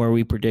puts them where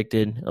we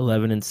predicted,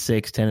 11-6,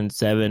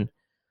 10-7.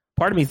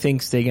 Part of me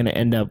thinks they're going to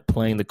end up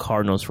playing the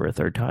Cardinals for a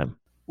 3rd time.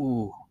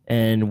 Ooh.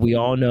 And we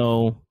all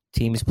know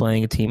teams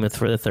playing a team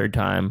for the 3rd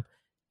time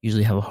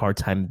usually have a hard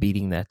time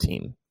beating that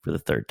team for the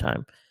 3rd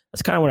time.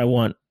 That's kind of what I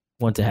want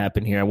to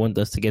happen here. I want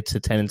us to get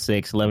to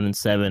 10-6,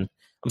 11-7.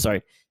 I'm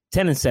sorry,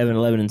 10-7,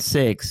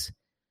 11-6,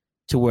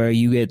 to where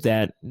you get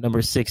that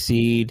number 6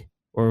 seed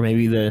or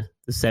maybe the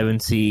 7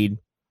 seed.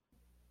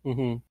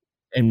 Mm-hmm.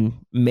 And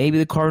maybe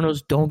the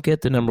Cardinals don't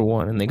get the number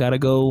 1, and they got to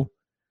go.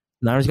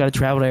 Niners got to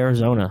travel to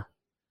Arizona,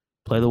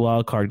 play the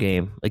wild card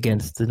game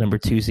against the number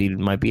 2 seed. It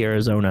might be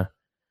Arizona.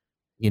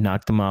 You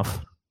knock them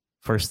off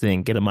first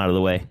thing, get them out of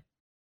the way.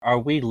 Are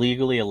we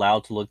legally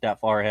allowed to look that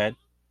far ahead?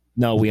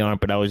 No, we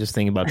aren't, but I was just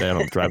thinking about that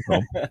on the drive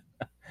home.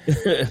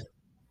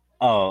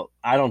 Oh,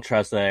 I don't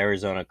trust the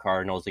Arizona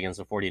Cardinals against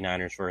the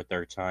 49ers for a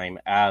 3rd time.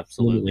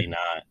 Absolutely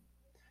not.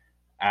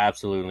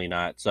 Absolutely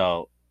not.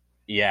 So,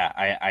 yeah,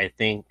 I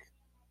think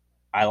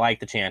I like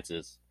the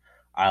chances.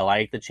 I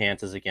like the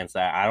chances against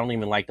that. I don't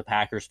even like the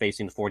Packers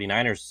facing the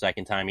 49ers the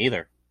 2nd time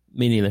either.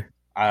 Me neither.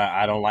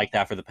 I don't like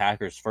that for the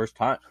Packers. First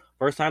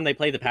time they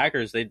played the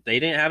Packers, they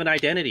didn't have an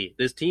identity.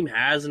 This team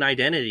has an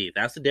identity.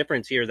 That's the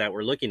difference here that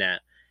we're looking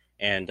at.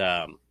 And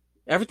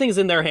everything's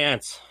in their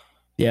hands.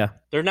 Yeah.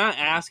 They're not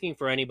asking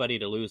for anybody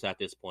to lose at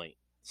this point.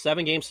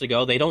 7 games to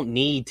go. They don't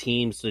need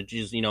teams to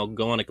just,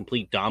 go on a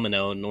complete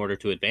domino in order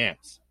to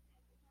advance.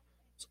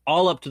 It's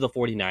all up to the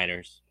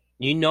 49ers.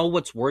 You know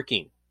what's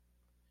working.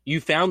 You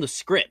found the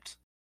script.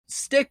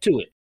 Stick to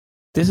it.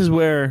 This is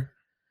where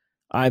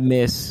I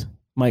miss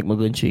Mike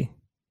McGlinchey.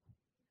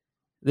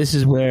 This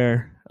is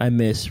where I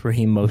miss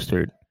Raheem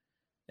Mostert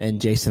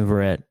and Jason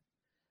Verrett.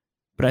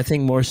 But I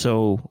think more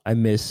so I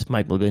miss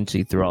Mike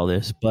McGlinchey through all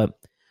this. But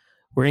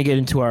we're going to get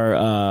into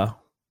our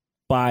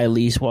buy,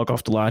 lease, walk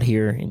off the lot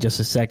here in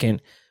just a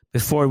second.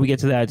 Before we get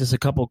to that, just a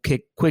couple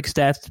quick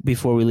stats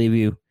before we leave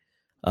you.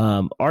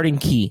 Arden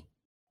Key,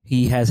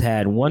 he has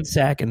had 1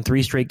 sack in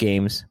 3 straight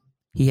games.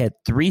 He had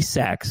 3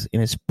 sacks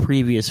in his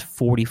previous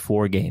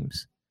 44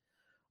 games.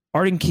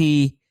 Arden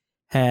Key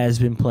has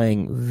been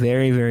playing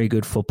very, very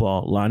good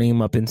football, lining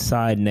him up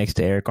inside next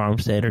to Eric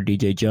Armstead or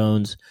DJ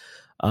Jones.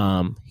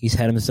 He's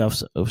had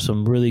himself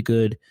some really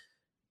good.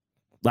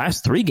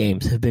 Last 3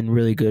 games have been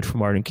really good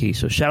from Arden Key,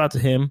 so shout out to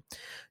him.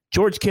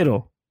 George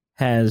Kittle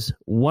has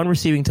 1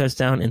 receiving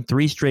touchdown in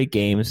 3 straight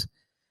games,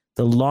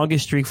 the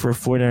longest streak for a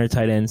 49er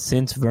tight end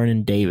since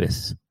Vernon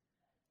Davis,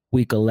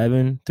 week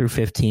 11 through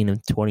 15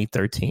 of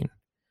 2013.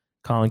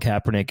 Colin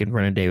Kaepernick and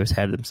Vernon Davis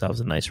had themselves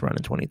a nice run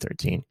in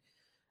 2013.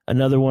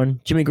 Another one,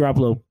 Jimmy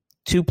Garoppolo,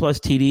 2+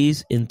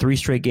 TDs in 3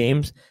 straight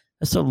games.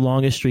 That's the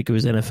longest streak of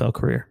his NFL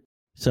career.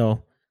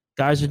 So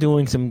guys are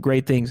doing some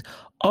great things.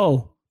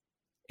 Oh,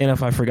 and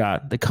if I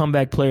forgot, the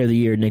comeback player of the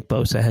year, Nick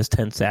Bosa, has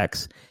 10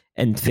 sacks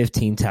and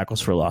 15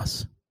 tackles for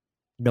loss.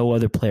 No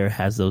other player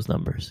has those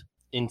numbers.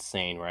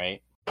 Insane,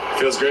 right?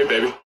 Feels great,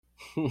 baby.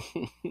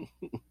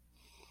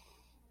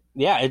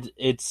 Yeah,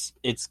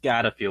 it's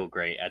got to feel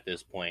great at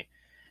this point.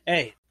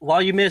 Hey,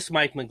 while you miss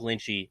Mike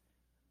McGlinchey,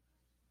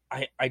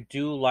 I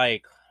do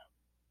like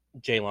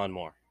Jalen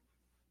Moore.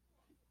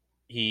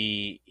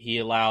 He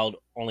allowed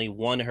only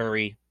 1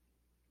 hurry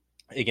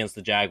against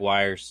the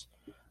Jaguars.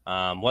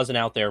 Wasn't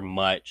out there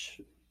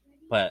much,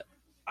 but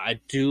I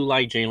do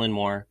like Jalen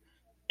Moore,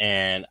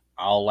 and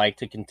I'll like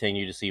to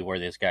continue to see where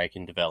this guy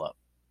can develop.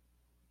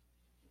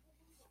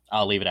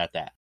 I'll leave it at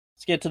that.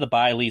 Let's get to the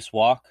buy, lease,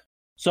 walk.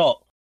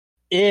 So,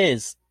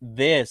 is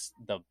this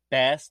the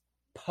best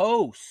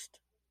post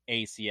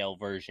ACL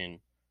version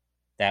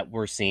that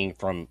we're seeing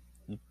from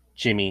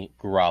Jimmy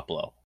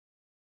Garoppolo?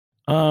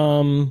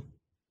 No,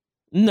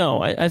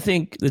 I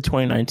think the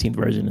 2019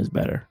 version is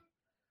better.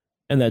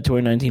 And that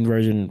 2019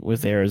 version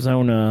with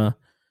Arizona,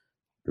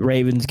 the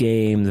Ravens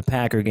game, the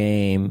Packer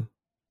game,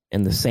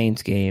 and the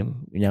Saints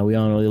game. We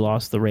all know they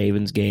lost the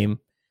Ravens game,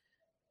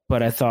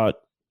 but I thought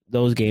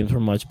those games were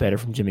much better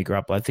from Jimmy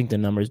Garoppolo. I think the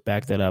numbers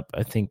back that up.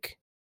 I think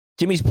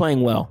Jimmy's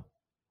playing well,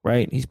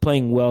 right? He's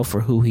playing well for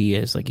who he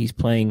is. Like he's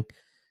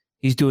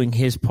doing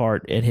his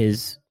part at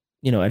his,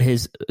 at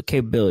his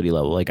capability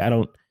level. Like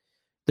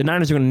the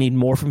Niners are going to need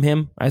more from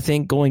him, I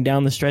think, going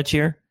down the stretch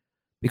here,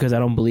 because I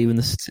don't believe in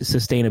the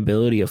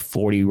sustainability of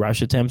 40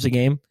 rush attempts a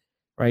game,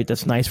 right?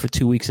 That's nice for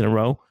 2 weeks in a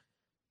row,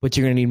 but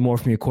you're going to need more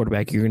from your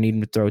quarterback. You're going to need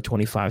him to throw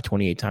 25,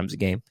 28 times a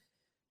game.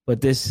 But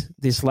this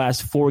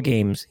last 4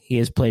 games, he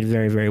has played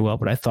very, very well,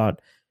 but I thought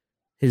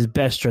his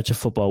best stretch of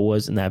football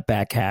was in that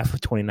back half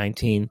of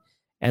 2019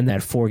 and that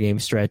 4-game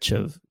stretch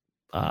of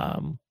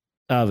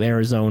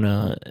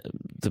Arizona,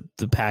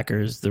 the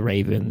Packers, the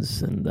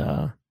Ravens, and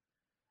I'm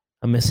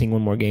missing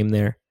one more game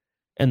there,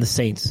 and the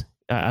Saints.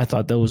 I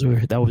thought that was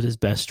his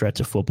best stretch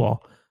of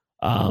football.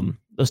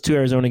 Those 2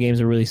 Arizona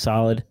games are really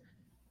solid,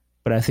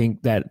 but I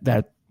think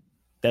that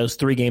those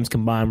 3 games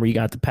combined, where you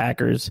got the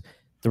Packers,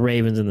 the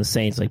Ravens, and the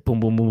Saints, like boom,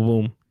 boom, boom,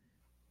 boom.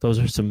 Those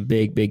are some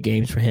big, big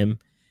games for him.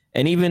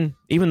 And even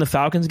the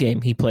Falcons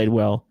game, he played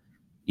well,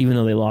 even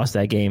though they lost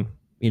that game.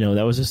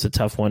 That was just a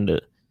tough one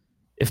to.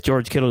 If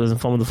George Kittle doesn't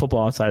fumble the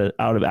football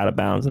out of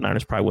bounds, the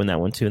Niners probably win that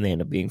one too, and they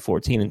end up being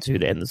 14-2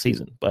 to end the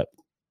season. But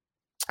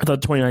I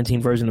thought the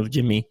 2019 version of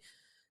Jimmy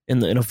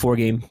in a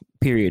 4-game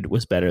period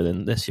was better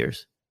than this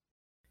year's.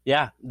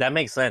 Yeah, that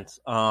makes sense.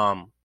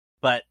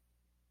 But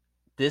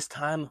this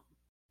time,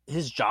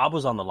 his job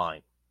was on the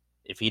line.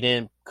 If he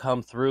didn't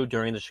come through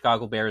during the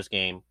Chicago Bears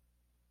game,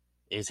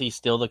 is he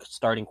still the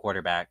starting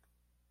quarterback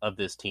of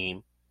this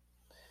team?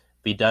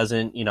 If he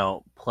doesn't,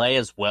 play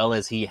as well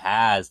as he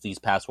has these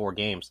past 4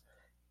 games,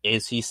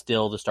 is he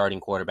still the starting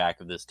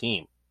quarterback of this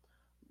team?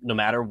 No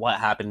matter what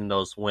happened in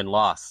those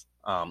win-loss,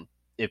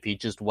 if he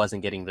just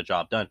wasn't getting the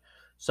job done.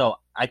 So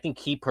I think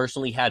he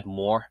personally had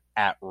more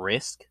at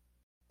risk,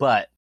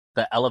 but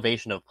the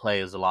elevation of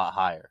play is a lot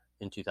higher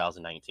in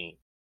 2019.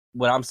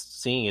 What I'm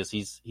seeing is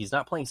he's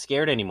not playing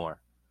scared anymore.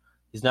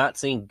 He's not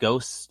seeing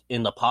ghosts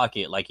in the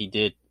pocket like he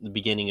did the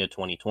beginning of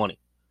 2020.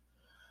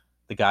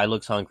 The guy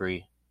looks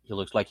hungry. He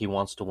looks like he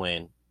wants to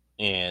win,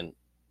 and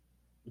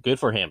good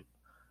for him.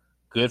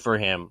 Good for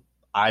him.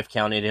 I've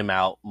counted him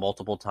out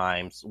multiple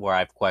times where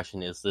I've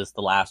questioned, is this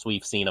the last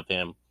we've seen of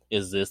him?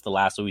 Is this the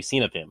last we've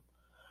seen of him?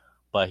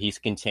 But he's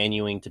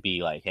continuing to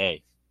be like,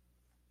 hey,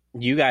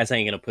 you guys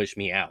ain't going to push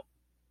me out.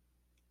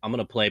 I'm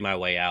going to play my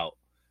way out.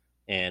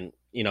 And,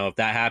 if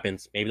that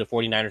happens, maybe the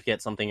 49ers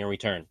get something in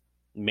return.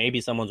 Maybe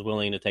someone's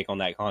willing to take on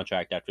that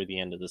contract after the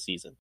end of the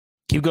season.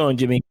 Keep going,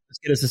 Jimmy. Let's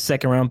get us a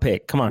 2nd-round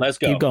pick. Come on. Let's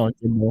go. Keep going,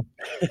 Jimmy.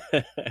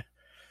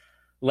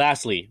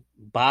 Lastly,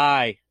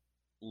 buy,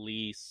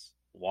 lease,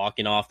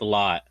 walking off the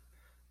lot.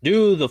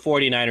 Do the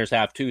 49ers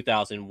have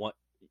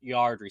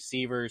 2,000-yard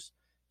receivers?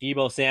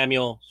 Deebo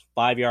Samuel,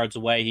 5 yards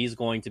away. He's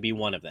going to be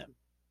one of them.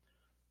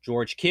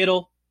 George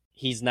Kittle,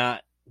 he's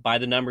not, by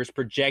the numbers,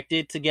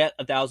 projected to get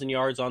 1,000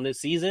 yards on this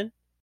season.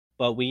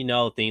 But we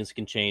know things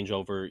can change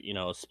over,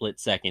 a split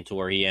second to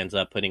where he ends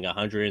up putting a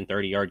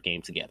 130-yard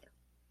game together.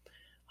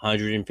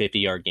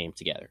 150-yard game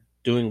together.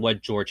 Doing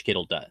what George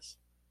Kittle does.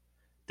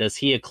 Does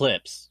he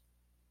eclipse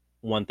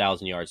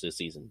 1,000 yards this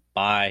season?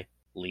 Buy,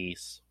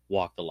 lease,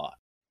 walk the lot.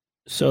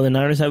 So the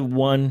Niners have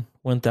one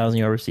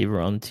 1,000-yard receiver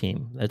on the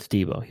team. That's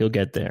Deebo. He'll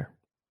get there.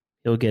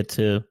 He'll get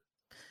to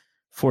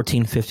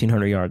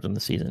 1,500 yards on the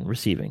season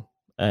receiving.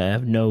 I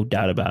have no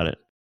doubt about it.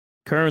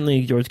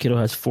 Currently, George Kittle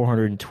has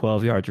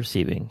 412 yards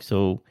receiving,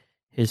 so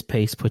his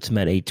pace puts him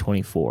at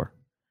 824.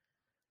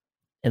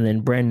 And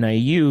then Brandon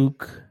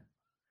Ayuk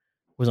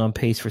was on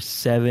pace for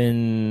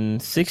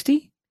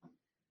 760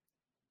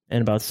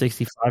 and about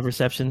 65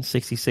 receptions,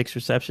 66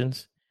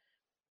 receptions.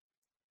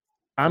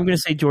 I'm going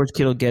to say George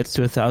Kittle gets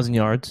to 1,000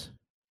 yards,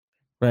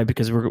 right?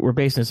 Because we're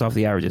basing this off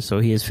the averages. So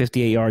he has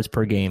 58 yards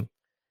per game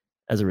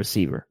as a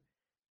receiver.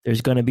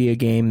 There's going to be a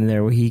game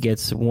there where he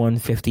gets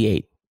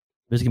 158.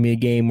 There's going to be a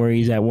game where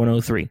he's at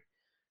 103.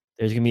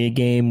 There's going to be a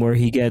game where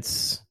he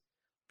gets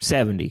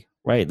 70,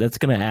 right? That's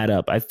going to add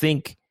up. I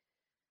think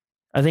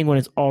when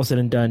it's all said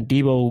and done,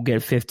 Deebo will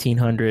get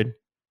 1,500.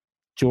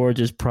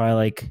 George is probably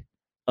like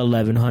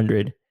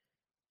 1,100.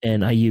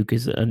 And Ayuk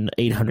is an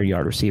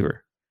 800-yard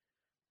receiver.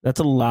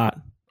 That's a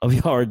lot of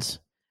yards,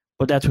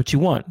 but that's what you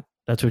want.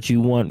 That's what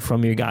you want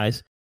from your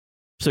guys.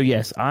 So,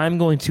 yes, I'm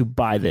going to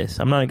buy this.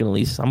 I'm not going to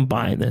lease. I'm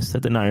buying this,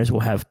 that the Niners will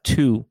have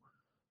 2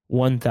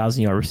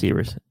 1,000-yard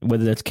receivers.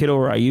 Whether that's Kittle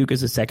or Ayuk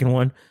is the second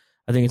one,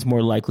 I think it's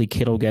more likely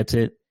Kittle gets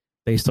it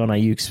based on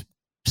Ayuk's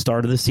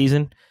start of the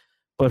season.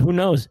 But who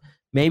knows?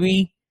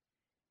 Maybe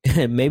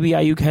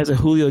Ayuk has a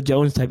Julio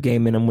Jones type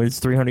game in him with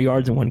 300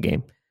 yards in one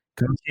game.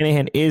 Because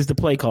Shanahan is the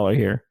play caller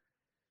here.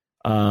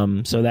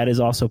 So that is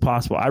also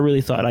possible. I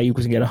really thought Ayuk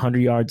was going to get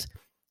 100 yards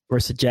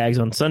versus the Jags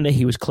on Sunday.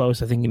 He was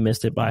close. I think he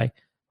missed it by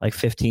like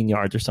 15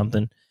 yards or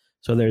something.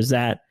 So there's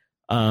that.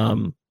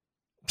 So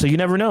you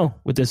never know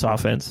with this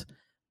offense.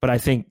 But I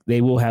think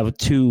they will have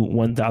 2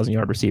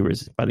 1,000-yard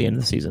receivers by the end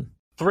of the season.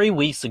 3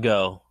 weeks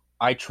ago,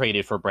 I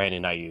traded for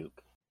Brandon Ayuk.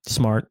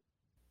 Smart.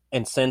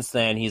 And since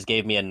then, he's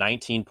gave me a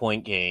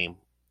 19-point game,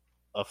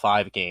 a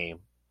 5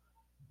 game.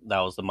 That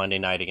was the Monday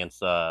night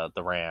against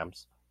the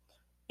Rams.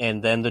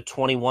 And then the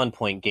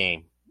 21-point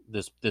game,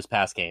 this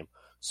past game.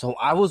 So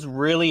I was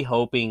really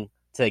hoping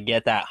to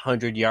get that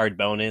 100-yard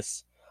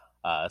bonus.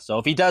 So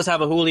if he does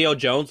have a Julio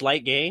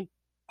Jones-like game,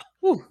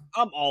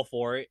 I'm all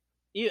for it.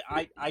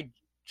 I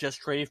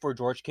just traded for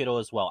George Kittle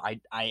as well.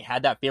 I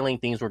had that feeling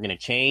things were going to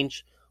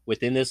change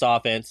within this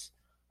offense.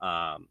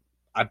 I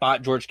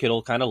bought George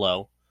Kittle kind of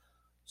low.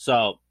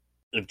 So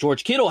if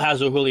George Kittle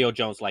has a Julio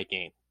Jones-like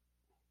game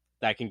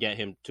that can get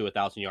him to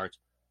 1,000 yards,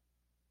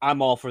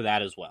 I'm all for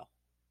that as well.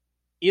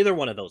 Either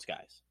one of those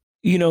guys.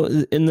 You know,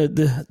 in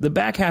the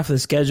back half of the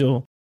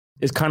schedule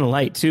is kind of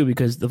light too,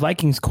 because the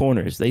Vikings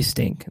corners, they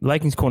stink. The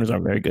Vikings corners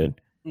aren't very good.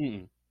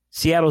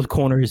 Seattle's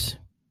corners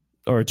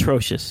are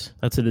atrocious.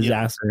 That's a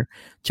disaster. Yeah.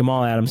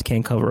 Jamal Adams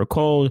can't cover a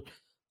cold.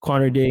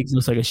 Connor Diggs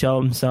looks like a shell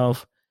of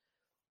himself.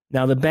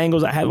 Now the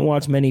Bengals, I haven't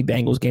watched many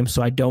Bengals games,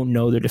 so I don't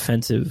know their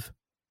defensive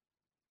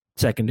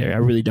secondary. I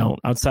really don't.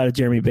 Outside of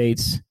Jeremy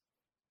Bates,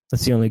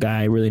 that's the only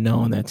guy I really know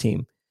on that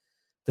team.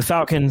 The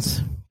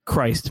Falcons,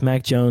 Christ,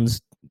 Mac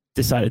Jones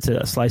decided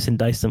to slice and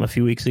dice them a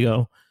few weeks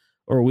ago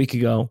or a week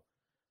ago.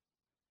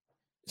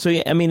 So,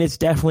 yeah, I mean, it's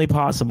definitely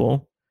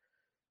possible,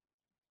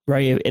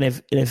 right? And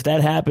if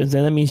that happens,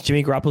 then that means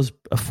Jimmy Garoppolo's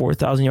a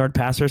 4,000-yard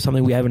passer,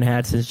 something we haven't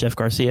had since Jeff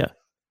Garcia.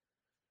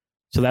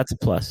 So that's a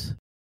plus.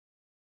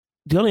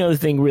 The only other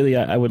thing really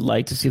I would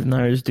like to see the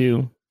Niners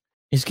do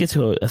is get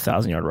to a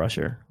 1,000-yard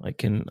rusher. Like,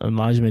 can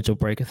Elijah Mitchell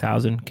break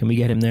 1,000? Can we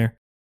get him there?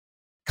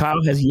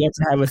 Kyle has yet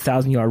to have a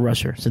 1,000-yard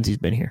rusher since he's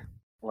been here.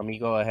 Let me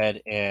go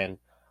ahead and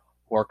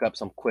work up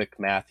some quick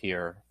math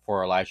here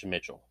for Elijah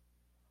Mitchell.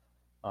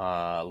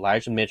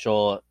 Elijah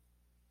Mitchell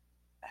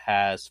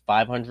has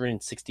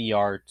 560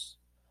 yards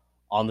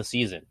on the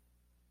season,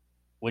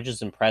 which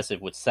is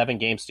impressive. With 7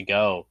 games to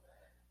go,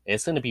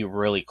 it's going to be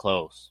really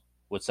close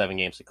with 7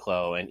 games to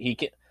go. And he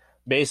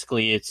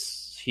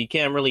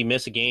can't really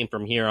miss a game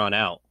from here on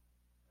out.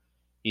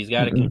 He's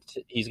got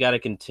to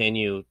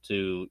continue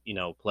to,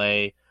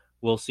 play.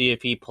 We'll see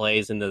if he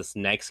plays in this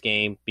next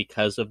game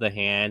because of the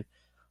hand.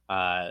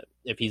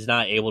 If he's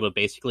not able to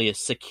basically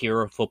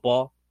secure a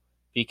football,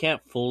 if he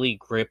can't fully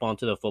grip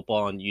onto the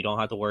football and you don't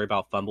have to worry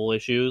about fumble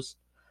issues,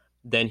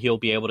 then he'll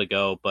be able to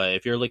go. But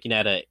if you're looking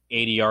at an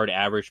 80-yard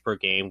average per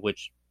game,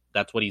 which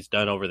that's what he's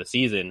done over the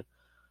season,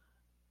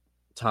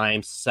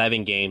 times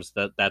 7 games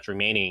that's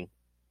remaining,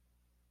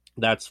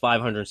 that's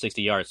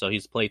 560 yards. So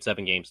he's played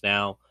 7 games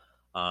now.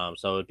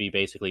 So it would be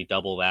basically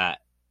double that.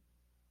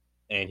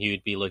 And he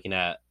would be looking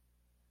at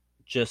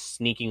just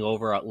sneaking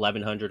over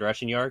 1,100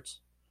 rushing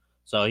yards.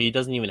 So he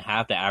doesn't even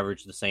have to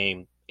average the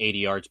same 80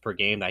 yards per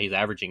game that he's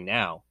averaging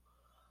now.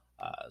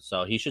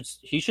 So he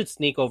should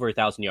sneak over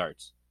 1,000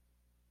 yards.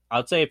 I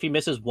would say if he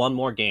misses one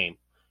more game,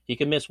 he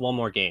can miss one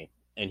more game,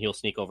 and he'll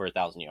sneak over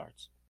 1,000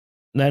 yards.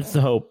 That's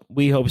the hope.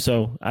 We hope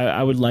so.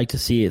 I would like to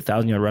see a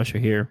 1,000-yard rusher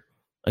here.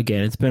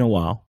 Again, it's been a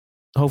while.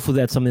 Hopefully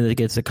that's something that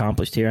gets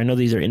accomplished here. I know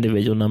these are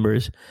individual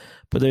numbers,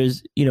 but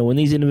there's, when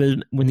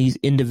these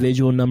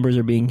individual numbers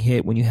are being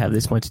hit, when you have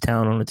this much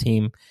talent on a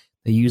team,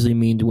 they usually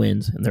mean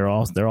wins, and they're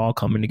all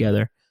coming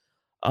together.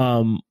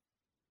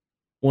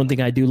 One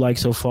thing I do like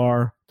so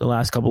far the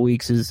last couple of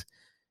weeks is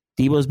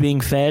Debo's being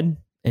fed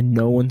and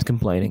no one's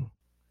complaining.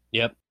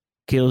 Yep.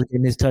 Kittle's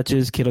getting his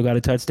touches. Kittle got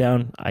a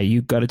touchdown.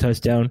 Ayuk got a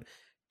touchdown.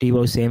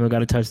 Debo Samuel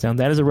got a touchdown.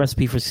 That is a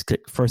recipe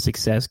for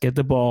success. Get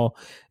the ball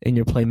in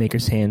your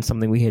playmaker's hands,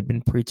 something we had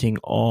been preaching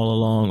all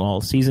along all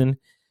season.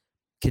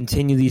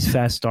 Continue these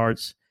fast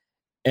starts.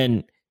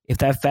 And if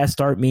that fast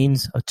start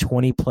means a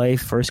 20-play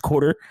first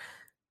quarter,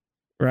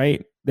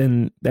 right,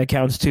 then that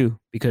counts too,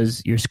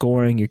 because you're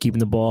scoring, you're keeping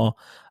the ball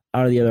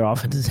out of the other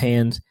offense's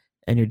hands,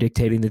 and you're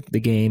dictating the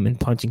game and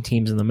punching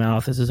teams in the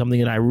mouth. This is something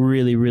that I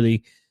really,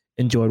 really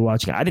enjoyed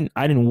watching. I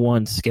didn't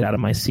once get out of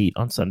my seat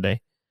on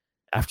Sunday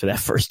after that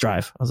first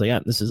drive. I was like,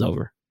 yeah, this is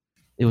over.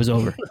 It was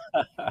over.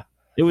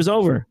 It was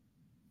over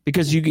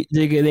because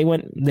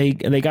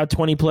they got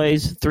 20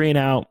 plays, 3 and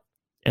out,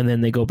 and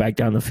then they go back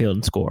down the field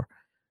and score.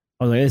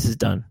 I was like, this is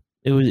done.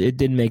 It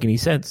didn't make any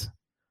sense.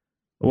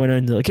 I went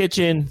into the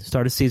kitchen,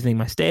 started seasoning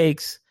my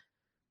steaks,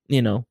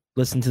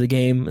 listened to the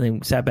game, and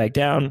then sat back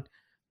down.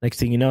 Next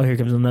thing you know, here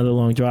comes another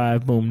long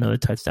drive. Boom, another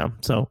touchdown.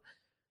 So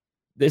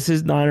this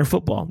is Niner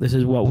football. This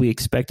is what we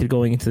expected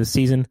going into the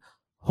season.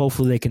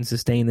 Hopefully they can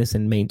sustain this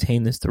and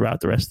maintain this throughout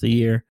the rest of the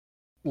year.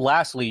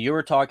 Lastly, you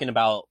were talking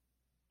about,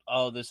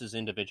 this is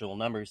individual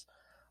numbers.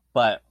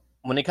 But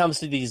when it comes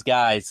to these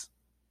guys,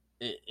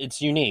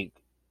 it's unique.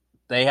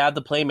 They have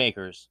the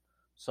playmakers.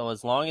 So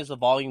as long as the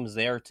volume is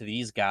there to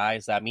these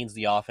guys, that means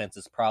the offense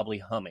is probably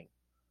humming.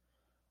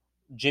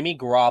 Jimmy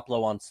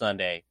Garoppolo on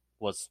Sunday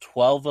was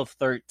 12 of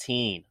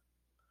 13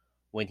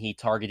 when he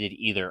targeted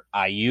either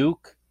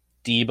Ayuk,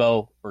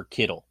 Debo, or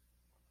Kittle.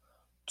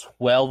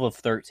 12 of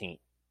 13.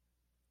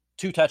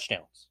 2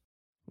 touchdowns.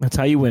 That's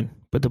how you win.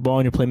 Put the ball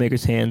in your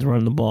playmaker's hands,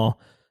 run the ball,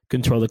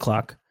 control the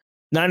clock.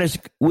 Niners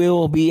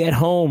will be at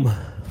home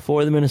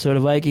for the Minnesota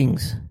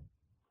Vikings.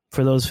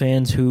 For those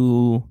fans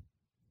who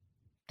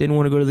didn't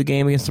want to go to the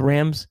game against the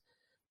Rams,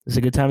 it's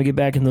a good time to get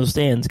back in those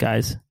stands,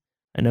 guys.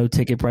 I know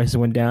ticket prices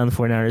went down. The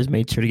 49ers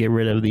made sure to get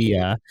rid of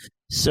the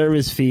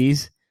service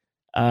fees.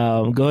 Go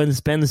ahead and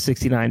spend the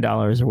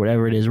 $69 or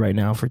whatever it is right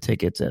now for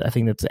tickets. I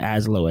think that's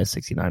as low as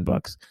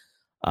 $69.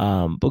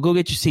 But go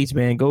get your seats,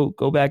 man.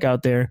 Go back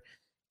out there,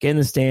 get in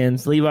the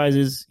stands. Levi's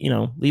is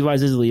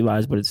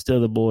Levi's, but it's still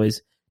the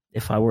boys.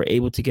 If I were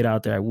able to get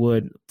out there, I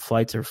would.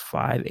 Flights are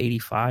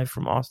 $585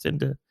 from Austin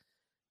to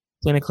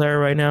Santa Clara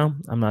right now.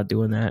 I'm not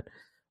doing that.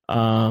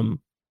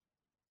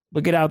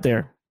 But get out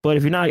there. But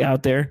if you're not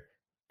out there,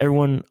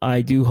 everyone,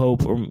 I do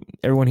hope, or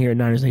everyone here at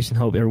Niners Nation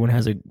hope everyone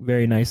has a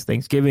very nice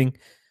Thanksgiving.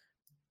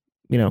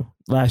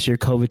 Last year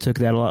COVID took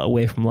that a lot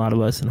away from a lot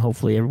of us, and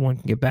hopefully everyone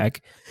can get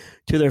back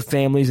to their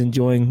families,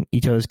 enjoying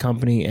each other's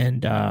company,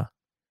 and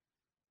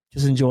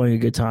just enjoying a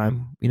good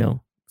time.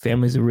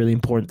 Family is a really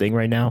important thing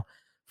right now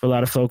for a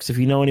lot of folks. If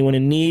you know anyone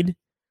in need,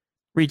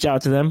 reach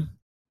out to them.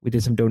 We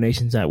did some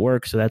donations at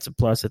work, so that's a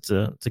plus. It's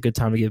a good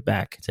time to give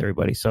back to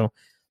everybody. So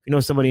if you know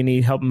somebody in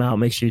need, help them out.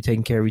 Make sure you're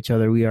taking care of each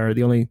other. We are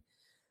the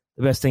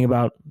best thing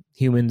about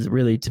humans,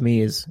 really, to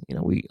me, is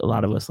a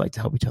lot of us like to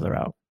help each other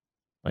out,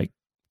 like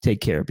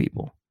take care of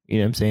people. You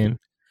know what I'm saying?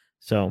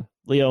 So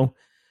Leo,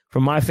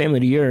 from my family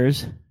to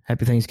yours,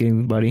 happy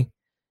Thanksgiving, buddy.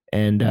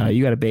 And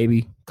you got a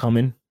baby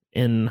coming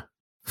in,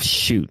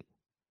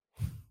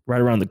 right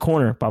around the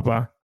corner,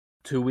 Papa.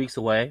 2 weeks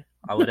away,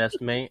 I would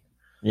estimate.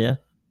 Yeah.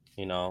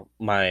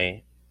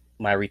 My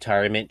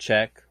retirement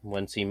check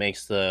once he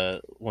makes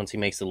the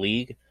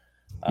league,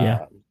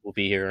 will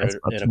be here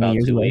in about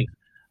 2 weeks.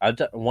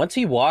 Once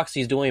he walks,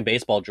 he's doing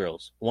baseball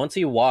drills.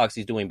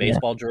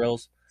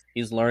 Drills.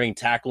 He's learning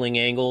tackling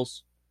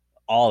angles,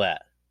 all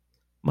that.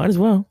 Might as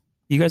well.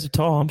 You guys are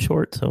tall. I'm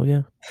short, so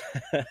yeah.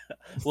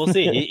 We'll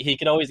see. He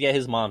can always get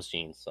his mom's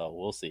genes, so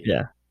we'll see.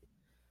 Yeah.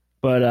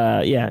 But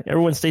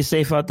everyone stay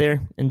safe out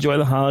there. Enjoy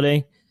the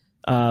holiday.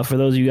 For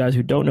those of you guys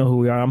who don't know who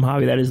we are, I'm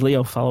Javi. That is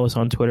Leo. Follow us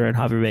on Twitter at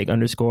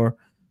JavierVega_.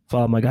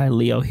 Follow my guy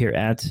Leo here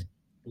at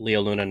Leo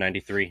Luna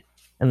 93.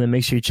 And then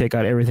make sure you check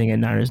out everything at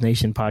Niners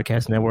Nation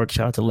Podcast Network.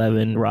 Shout out to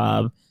Levin,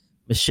 Rob,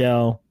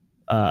 Michelle,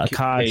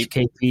 Akash,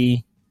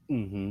 KP.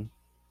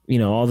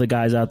 Mm-hmm. All the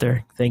guys out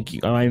there. Thank you.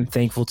 I'm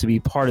thankful to be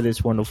part of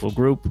this wonderful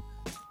group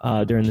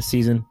during the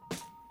season.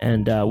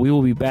 And we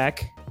will be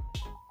back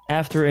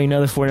after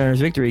another 49ers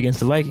victory against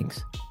the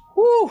Vikings.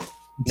 Woo!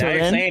 Now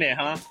you're saying it,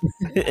 huh?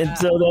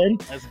 Until then.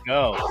 Let's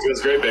go.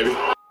 Feels great, baby.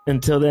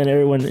 Until then,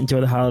 everyone,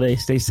 enjoy the holiday.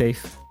 Stay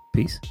safe.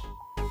 Peace.